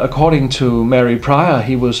though, according to Mary Prior,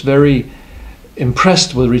 he was very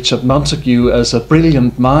impressed with Richard Montague as a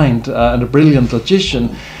brilliant mind and a brilliant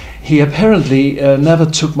logician, he apparently never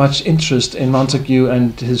took much interest in Montague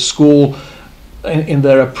and his school in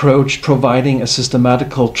their approach, providing a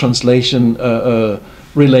systematical translation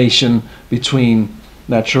relation between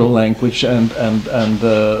natural language and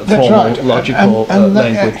formal logical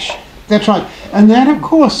language. That's right, and that of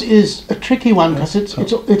course is a tricky one because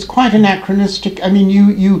it's quite anachronistic. I mean,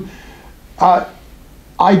 I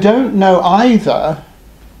don't know either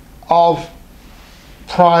of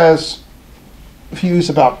Prior's views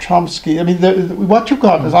about Chomsky. I mean, what you've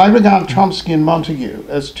got is I regard Chomsky and Montague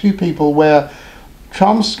as two people where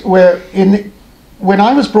when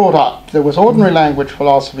I was brought up, there was ordinary language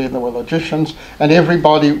philosophy and there were logicians, and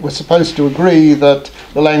everybody was supposed to agree that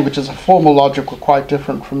the languages of formal logic were quite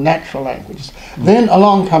different from natural languages. Then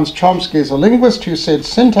along comes Chomsky as a linguist who said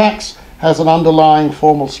syntax has an underlying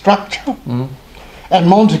formal structure, And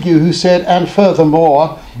Montague, who said, and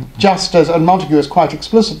furthermore, just as, and Montague is quite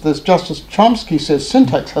explicit this, just as Chomsky says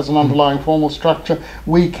syntax has an underlying formal structure,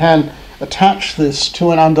 we can attach this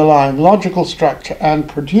to an underlying logical structure and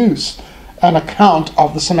produce an account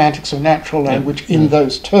of the semantics of natural language in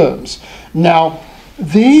those terms. Now,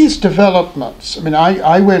 these developments, I mean,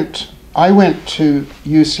 I went to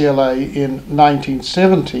UCLA in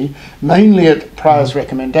 1970, mainly at Pryor's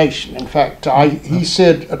recommendation. In fact, he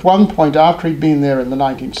said at one point, after he'd been there in the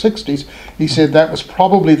 1960s, he said that was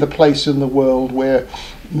probably the place in the world where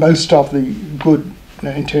most of the good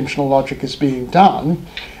intentional logic is being done.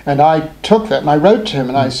 And I took that and I wrote to him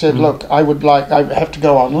and I said, look, I have to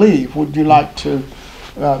go on leave. Would you like to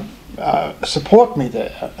support me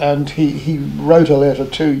there? And he wrote a letter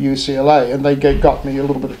to UCLA, and they got me a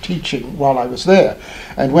little bit of teaching while I was there.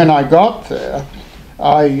 And when I got there,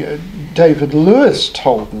 David Lewis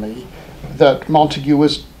told me that Montague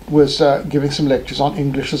was giving some lectures on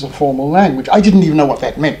English as a formal language. I didn't even know what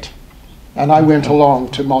that meant. And I went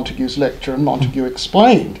along to Montague's lecture, and Montague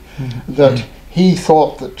explained that he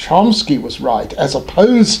thought that Chomsky was right, as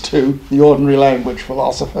opposed to the ordinary language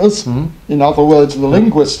philosophers. In other words, the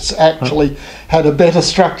linguists actually had a better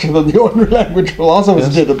structure than the ordinary language philosophers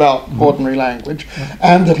did about ordinary language,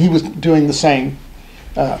 and that he was doing the same.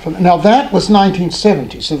 Now that was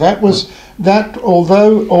 1970, so that was that.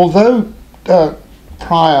 Although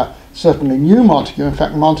Pryor certainly knew Montague. In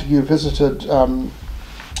fact, Montague visited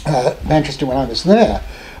Manchester when I was there.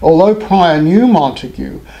 Although Pryor knew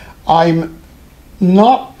Montague, I'm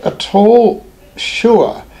not at all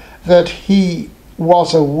sure that he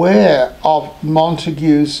was aware of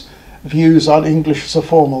Montague's views on English as a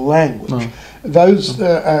formal language. Those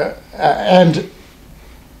and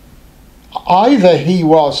either he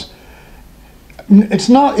was. It's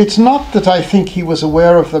not that I think he was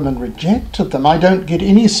aware of them and rejected them. I don't get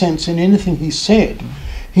any sense in anything he said.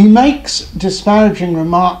 He makes disparaging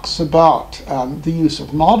remarks about the use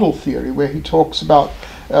of model theory, where he talks about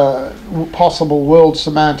possible world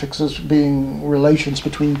semantics as being relations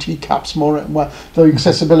between teacups. The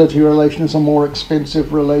accessibility relation is a more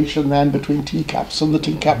expensive relation than between teacups, and the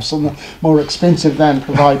teacups and the more expensive than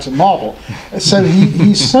provides a model. So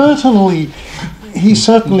he certainly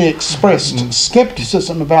expressed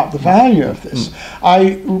skepticism about the value of this.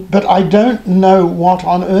 But I don't know what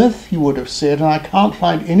on earth he would have said, and I can't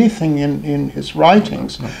find anything in his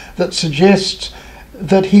writings that suggests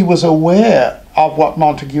that he was aware of what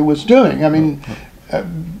Montague was doing. I mean,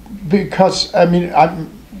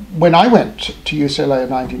 when I went to UCLA in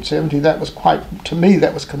 1970,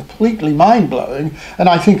 that was completely mind-blowing, and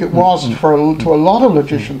I think it was to a lot of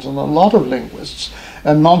logicians and a lot of linguists.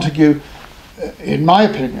 And Montague, in my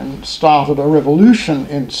opinion, started a revolution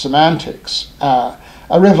in semantics, a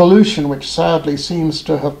revolution which sadly seems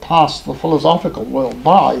to have passed the philosophical world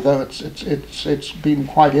by, though it's been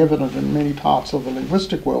quite evident in many parts of the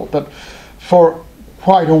linguistic world. But for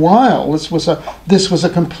quite a while, this was a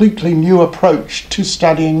completely new approach to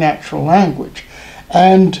studying natural language,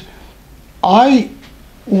 and I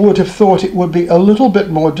would have thought it would be a little bit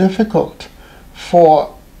more difficult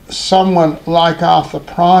for someone like Arthur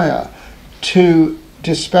Pryor to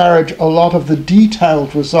disparage a lot of the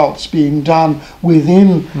detailed results being done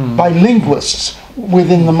by linguists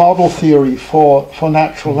within the model theory for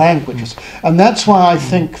natural languages. And that's why I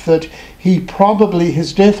think that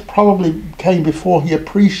his death probably came before he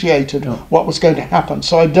appreciated what was going to happen.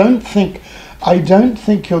 So I don't think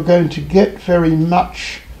you're going to get very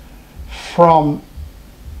much from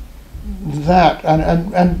that.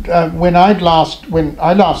 And when I last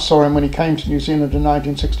saw him when he came to New Zealand in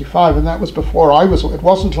 1965, and that was before it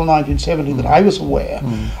wasn't until 1970 that I was aware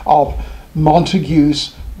of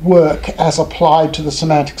Montague's work as applied to the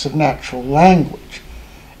semantics of natural language.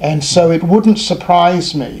 And so it wouldn't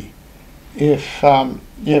surprise me if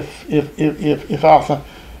Arthur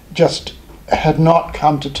just had not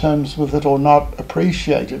come to terms with it or not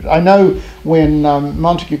appreciated. I know when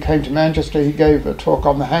Montague came to Manchester, he gave a talk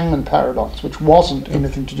on the hangman paradox, which wasn't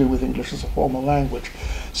anything to do with English as a formal language.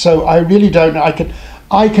 So I really don't know.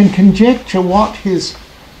 I can conjecture what his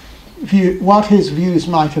views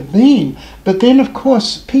might have been, but then of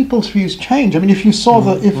course people's views change. I mean, if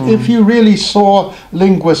you really saw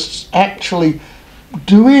linguists actually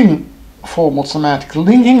doing formal semantics,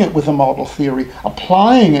 linking it with a model theory,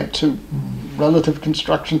 applying it to relative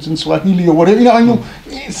constructions in Swahili or whatever,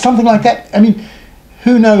 something like that. I mean,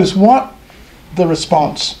 who knows what the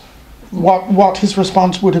response, what his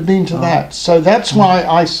response would have been to that. So that's why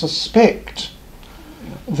I suspect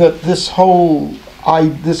that this whole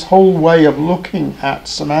way of looking at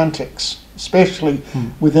semantics, especially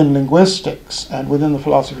within linguistics and within the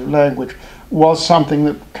philosophy of language, was something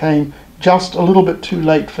that came just a little bit too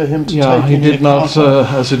late for him to take. He did not,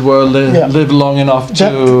 as it were, live long enough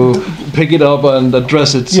to pick it up and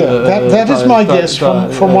address it. That is my guess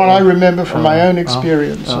from what I remember from my own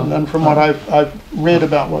experience and from what I've read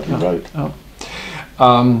about what he wrote.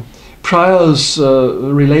 Prior's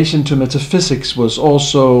relation to metaphysics was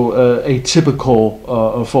also atypical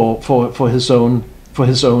for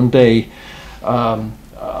his own day.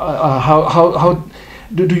 How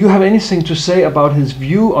do you have anything to say about his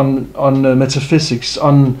view on metaphysics,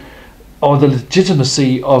 or the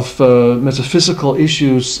legitimacy of metaphysical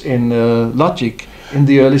issues in logic in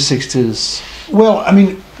the early 60s? Well, I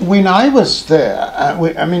mean, when I was there,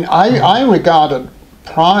 I regarded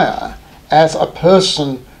Prior as a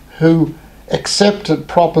person who accepted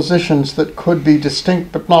propositions that could be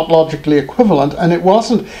distinct but not logically equivalent, and it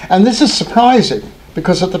wasn't. And this is surprising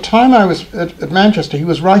because at the time I was at Manchester, he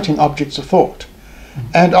was writing Objects of Thought.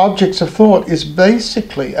 And Objects of Thought is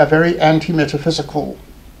basically a very anti-metaphysical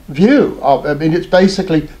view of. I mean, it's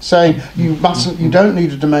basically saying you don't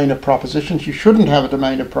need a domain of propositions. You shouldn't have a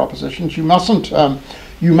domain of propositions. You mustn't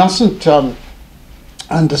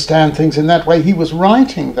understand things in that way. He was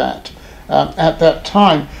writing that at that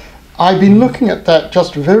time. I've been looking at that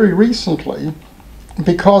just very recently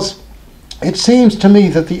because it seems to me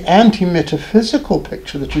that the anti-metaphysical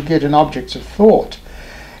picture that you get in Objects of Thought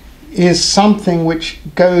is something which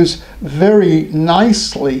goes very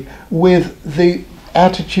nicely with the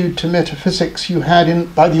attitude to metaphysics you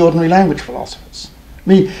had by the ordinary language philosophers. I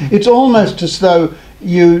mean, it's almost as though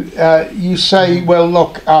you say, well,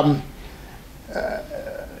 look,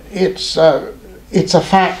 it's a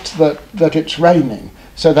fact that it's raining,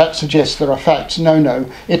 so that suggests there are facts. No,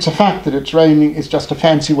 it's a fact that it's raining is just a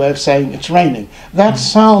fancy way of saying it's raining. That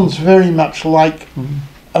sounds very much like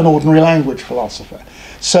an ordinary language philosopher.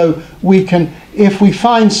 So we can, if we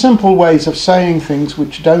find simple ways of saying things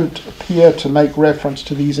which don't appear to make reference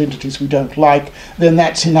to these entities we don't like, then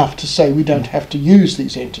that's enough to say we don't have to use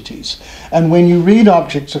these entities. And when you read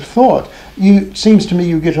Objects of Thought, it seems to me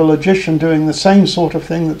you get a logician doing the same sort of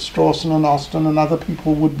thing that Strawson and Austin and other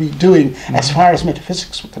people would be doing as far as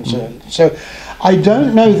metaphysics were concerned. So I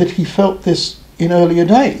don't know that he felt this in earlier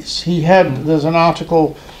days. He had, there's an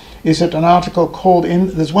article. Is it an article called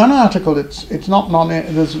there's one article, it's not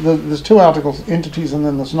there's two articles, entities and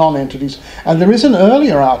then there's non-entities, and there is an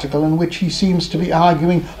earlier article in which he seems to be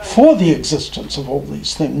arguing for the existence of all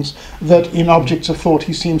these things that in Objects of Thought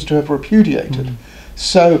he seems to have repudiated.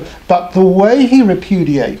 So, but the way he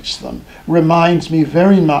repudiates them reminds me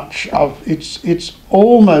very much of, it's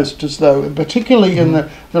almost as though, particularly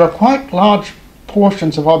there are quite large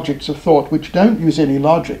portions of Objects of Thought which don't use any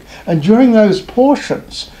logic, and during those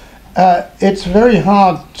portions it's very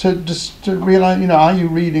hard to realize, are you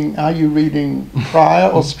reading Prior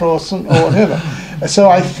or Strawson or whatever. So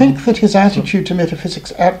I think that his attitude to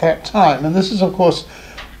metaphysics at that time, and this is of course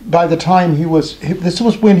by the time this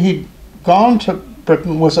was when he'd gone to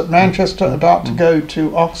Britain, was at Manchester, about to go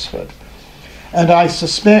to Oxford, and I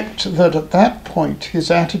suspect that at that point his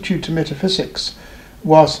attitude to metaphysics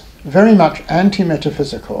was very much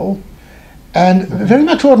anti-metaphysical and very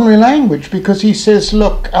much ordinary language, because he says,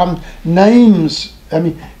 look, names, I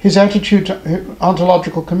mean, his attitude to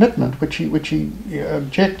ontological commitment, which he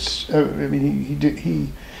objects, I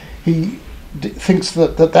mean, he thinks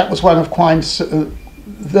that was one of Quine's,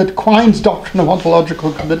 that Quine's doctrine of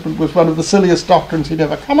ontological commitment was one of the silliest doctrines he'd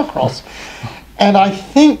ever come across. And I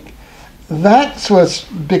think that was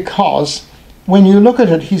because when you look at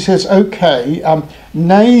it, he says, okay,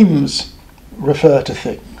 names refer to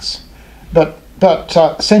things, but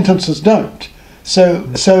sentences don't. So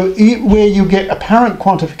where you get apparent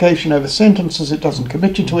quantification over sentences, it doesn't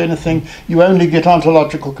commit you to anything. You only get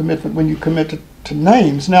ontological commitment when you commit it to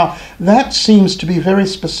names. Now, that seems to be very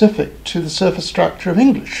specific to the surface structure of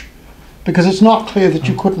English, because it's not clear that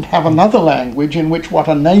you couldn't have another language in which what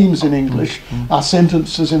are names in English are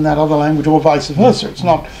sentences in that other language, or vice versa. It's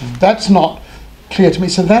not. That's not clear to me.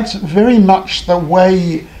 So that's very much the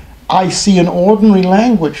way I see an ordinary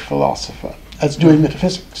language philosopher as doing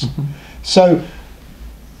metaphysics. So,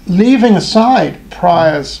 leaving aside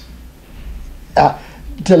Prior's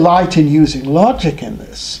delight in using logic in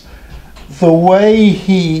this, the way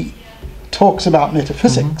he talks about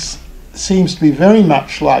metaphysics seems to be very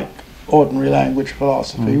much like ordinary language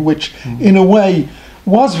philosophy, which in a way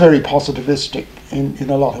was very positivistic in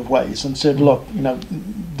a lot of ways, and said, look,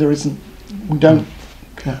 there isn't, a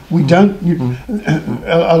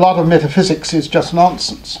lot of metaphysics is just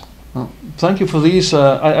nonsense. Thank you for these,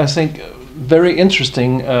 I think, very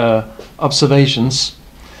interesting observations.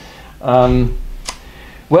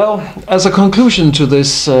 Well, as a conclusion to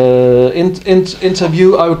this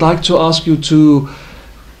interview, I would like to ask you to,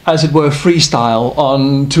 as it were, freestyle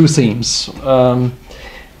on two themes.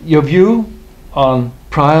 Your view on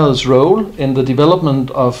Prior's role in the development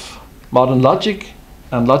of modern logic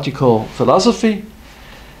and logical philosophy,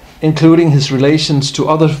 including his relations to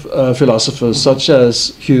other philosophers such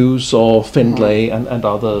as Hughes or Findlay and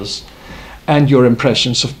others, and your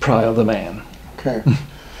impressions of Prior the man. Okay.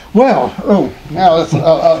 Well, now it's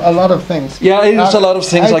a lot of things. Yeah, it's a lot of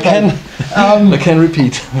things. Okay. I can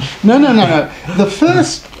repeat. No. The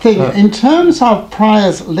first thing, in terms of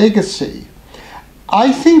Prior's legacy,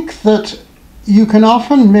 I think that you can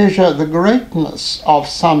often measure the greatness of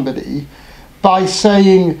somebody by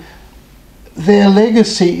saying their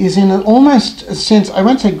legacy is in almost a sense, I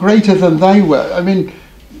won't say greater than they were. I mean,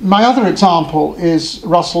 my other example is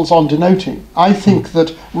Russell's On Denoting. I think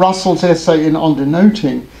that Russell's essay in On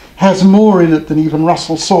Denoting has more in it than even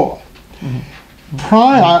Russell saw.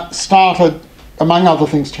 Prior started, among other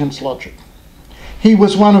things, tense logic. He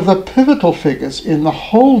was one of the pivotal figures in the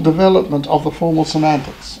whole development of the formal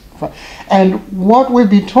semantics. And what we've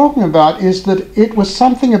been talking about is that it was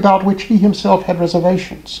something about which he himself had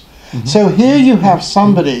reservations. So here you have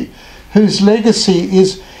somebody whose legacy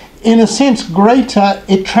is, in a sense, greater.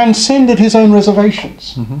 It transcended his own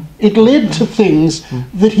reservations. It led to things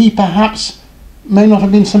that he perhaps may not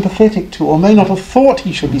have been sympathetic to, or may not have thought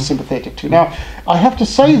he should be sympathetic to. Now, I have to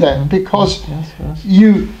say that because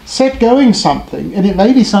you set going something, and it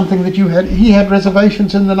may be something that he had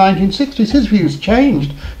reservations in the 1960s. His views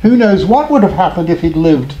changed. Who knows what would have happened if he'd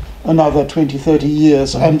lived another 20, 30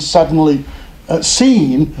 years and suddenly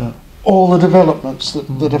seen all the developments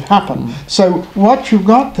that have happened. So what you've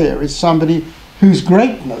got there is somebody whose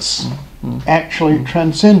greatness actually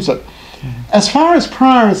transcends it. As far as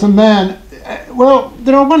Prior as a man, well,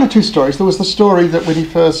 there are one or two stories. There was the story that when he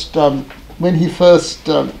first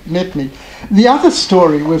met me. The other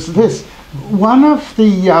story was this. One of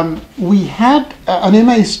the we had an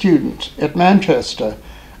MA student at Manchester.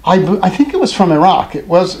 I think it was from Iraq. It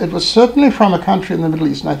was certainly from a country in the Middle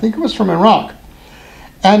East, and I think it was from Iraq.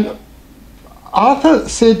 And Arthur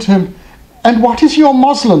said to him, "And what is your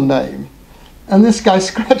Muslim name?" And this guy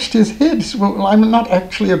scratched his head. He said, "Well, I'm not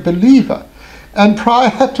actually a believer." And Prior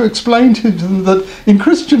had to explain to them that in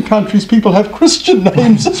Christian countries people have Christian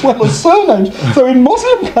names as well as surnames. So in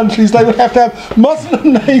Muslim countries they would have to have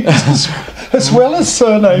Muslim names as well as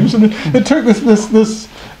surnames. And it took this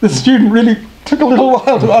student really took a little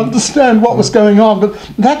while to understand what was going on. But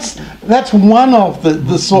that's one of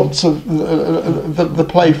the sorts of the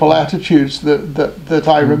playful attitudes that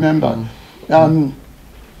I remember.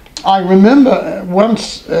 I remember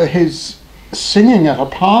once his singing at a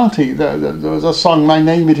party. There was a song, "My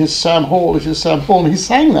name it is Sam Hall, it is Sam Hall," and he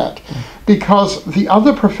sang that because the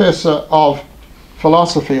other professor of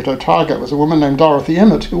philosophy at Otago was a woman named Dorothy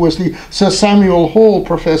Emmett, who was the Sir Samuel Hall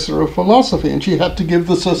Professor of Philosophy, and she had to give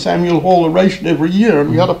the Sir Samuel Hall oration every year, and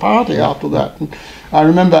we had a party after that. And I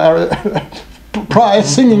remember Prior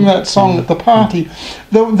singing that song at the party.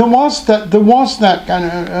 There was that kind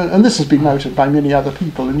of, and this has been noted by many other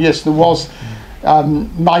people, and yes, there was.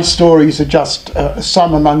 My stories are just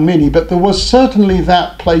some among many, but there was certainly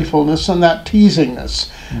that playfulness and that teasingness,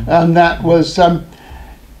 and that was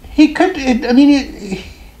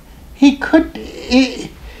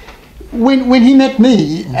when he met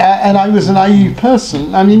me and I was a naive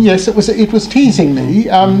person. I mean, yes, it was teasing me.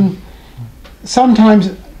 Sometimes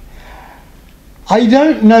I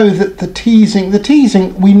don't know that the teasing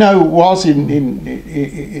we know was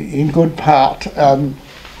in good part.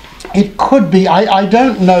 It could be. I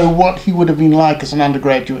don't know what he would have been like as an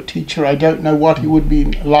undergraduate teacher. I don't know what he would be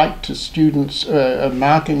like to students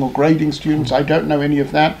marking or grading students. I don't know any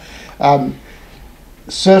of that.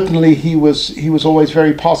 Certainly he was always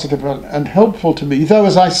very positive and helpful to me. Though,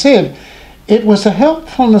 as I said, it was a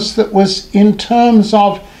helpfulness that was in terms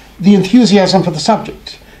of the enthusiasm for the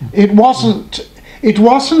subject. It wasn't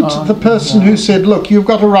the person who said, "Look, you've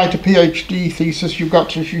got to write a PhD thesis. You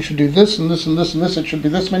should do this and this and this and this. It should be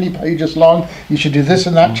this many pages long. You should do this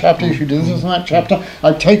in that chapter. You should do this in that chapter.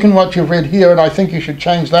 I've taken what you've read here, and I think you should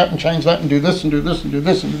change that and do this and do this and do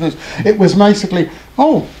this and do this." It was basically,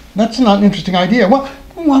 "Oh, that's an interesting idea. Well,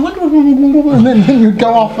 I wonder," and then you'd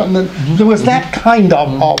go off, and then there was that kind of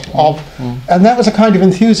and that was a kind of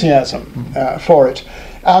enthusiasm for it.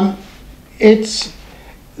 It's.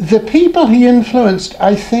 The people he influenced,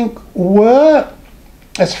 I think, were,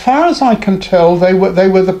 as far as I can tell, they were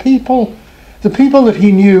the people that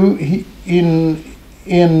he knew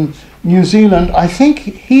in New Zealand. I think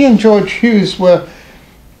he and George Hughes were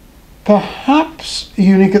perhaps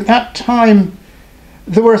unique at that time.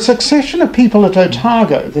 There were a succession of people at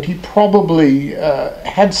Otago that he probably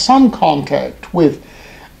had some contact with.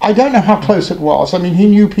 I don't know how close it was. I mean, he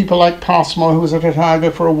knew people like Passmore, who was at Otago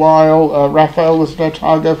for a while. Raphael was at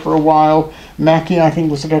Otago for a while. Mackie, I think,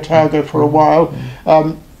 was at Otago for a while.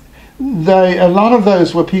 A lot of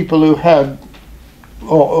those were people who had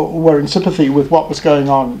or were in sympathy with what was going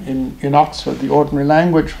on in Oxford, the ordinary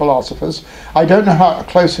language philosophers. I don't know how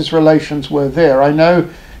close his relations were there. I know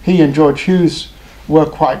he and George Hughes were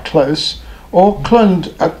quite close.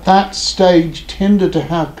 Auckland at that stage tended to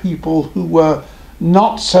have people who were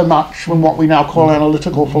not so much from what we now call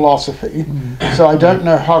analytical philosophy. So I don't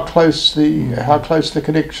know how close the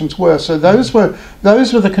connections were. So those were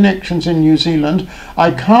the connections in New Zealand.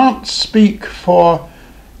 I can't speak for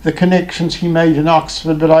the connections he made in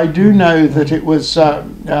Oxford, but I do know that it was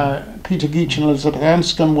Peter Geach and Elizabeth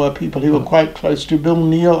Anscombe were people he were quite close to. Bill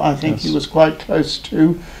Neal, I think he was quite close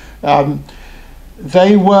to.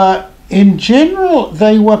 They were, in general,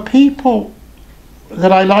 they were people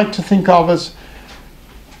that I like to think of as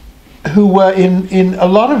who were in a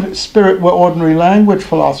lot of spirit were ordinary language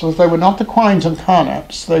philosophers. They were not the Quines and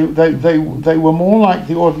Carnaps. They were more like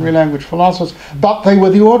the ordinary language philosophers, but they were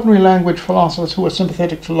the ordinary language philosophers who were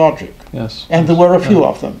sympathetic to logic. Yes. And there were a few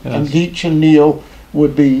of them. Yes. And Geach and Neal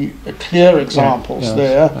would be clear examples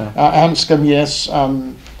there. Anscombe, yes.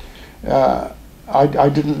 I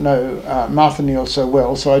didn't know Martha Neal so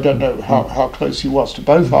well, so I don't know how close he was to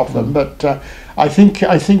both of them. But I think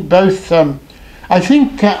both. I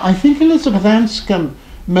think Elizabeth Anscombe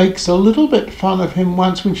makes a little bit fun of him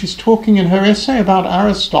once when she's talking in her essay about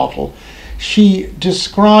Aristotle. She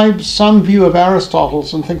describes some view of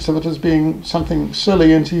Aristotle's and thinks of it as being something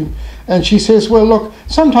silly, and she says, well, look,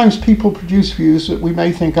 sometimes people produce views that we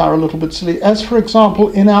may think are a little bit silly. As, for example,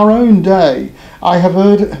 in our own day, I have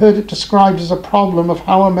heard it described as a problem of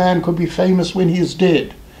how a man could be famous when he is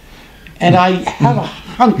dead. And I have a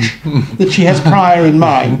hunch that she has Prior in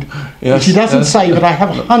mind. Yes, she doesn't say, but I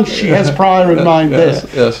have a hunch she has Prior in mind there.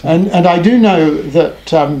 Yes. And I do know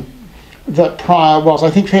that that Prior was,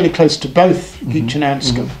 I think, fairly close to both Geach and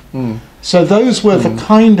Anscombe. So those were the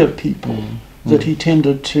kind of people that he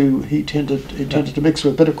tended to mix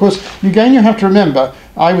with. But of course, again, you have to remember,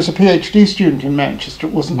 I was a PhD student in Manchester.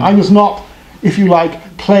 I was not, if you like,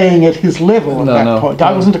 playing at his level at that point.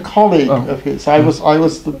 I wasn't a colleague of his. I was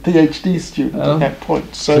the PhD student at that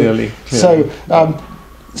point. So, clearly. So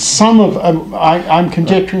some of I'm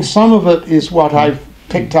conjecturing some of it is what I've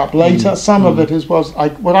picked up later. Some of it is what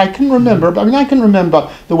I can remember. I mean, I can remember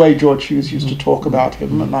the way George Hughes used to talk about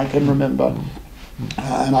him, and I can remember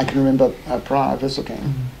Prior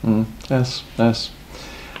visiting. Yes.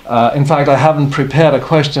 In fact, I haven't prepared a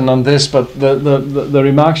question on this, but the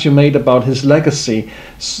remarks you made about his legacy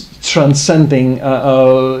transcending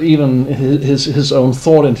even his own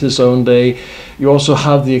thought in his own day. You also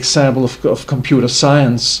have the example of computer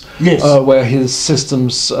science, yes, where his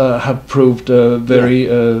systems have proved very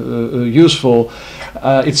useful.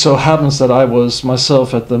 It so happens that I was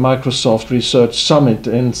myself at the Microsoft Research Summit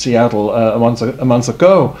in Seattle a month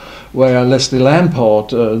ago, where Leslie Lamport,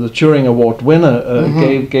 the Turing Award winner,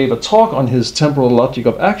 gave a talk on his temporal logic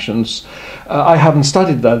of actions. I haven't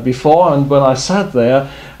studied that before, and when I sat there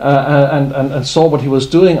and saw what he was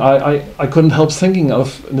doing, I couldn't help thinking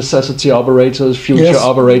of necessity operators, future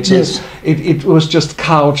operators. Yes. It was just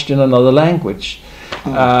couched in another language.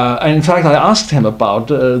 And in fact, I asked him about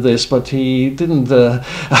this, but he didn't.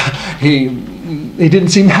 He didn't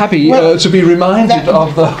seem happy to be reminded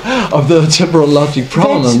of the temporal logic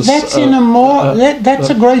prominence. That's in a more. That's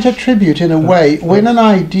a great attribute in a way. When an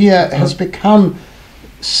idea has become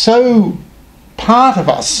so part of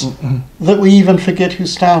us that we even forget who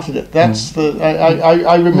started it. That's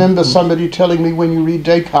I remember somebody telling me, when you read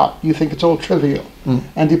Descartes, you think it's all trivial,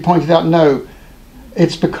 and he pointed out, no,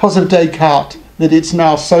 it's because of Descartes that it's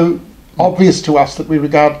now so obvious to us that we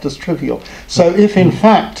regard it as trivial. So if in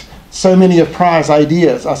fact so many of Prior's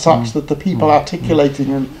ideas are such that the people articulating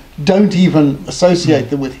them don't even associate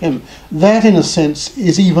them with him, that in a sense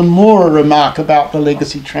is even more a remark about the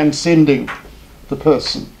legacy transcending the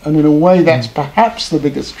person. And in a way, that's perhaps the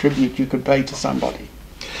biggest tribute you could pay to somebody.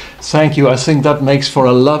 Thank you. I think that makes for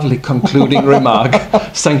a lovely concluding remark.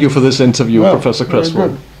 Thank you for this interview, Professor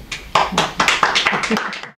Cresswell.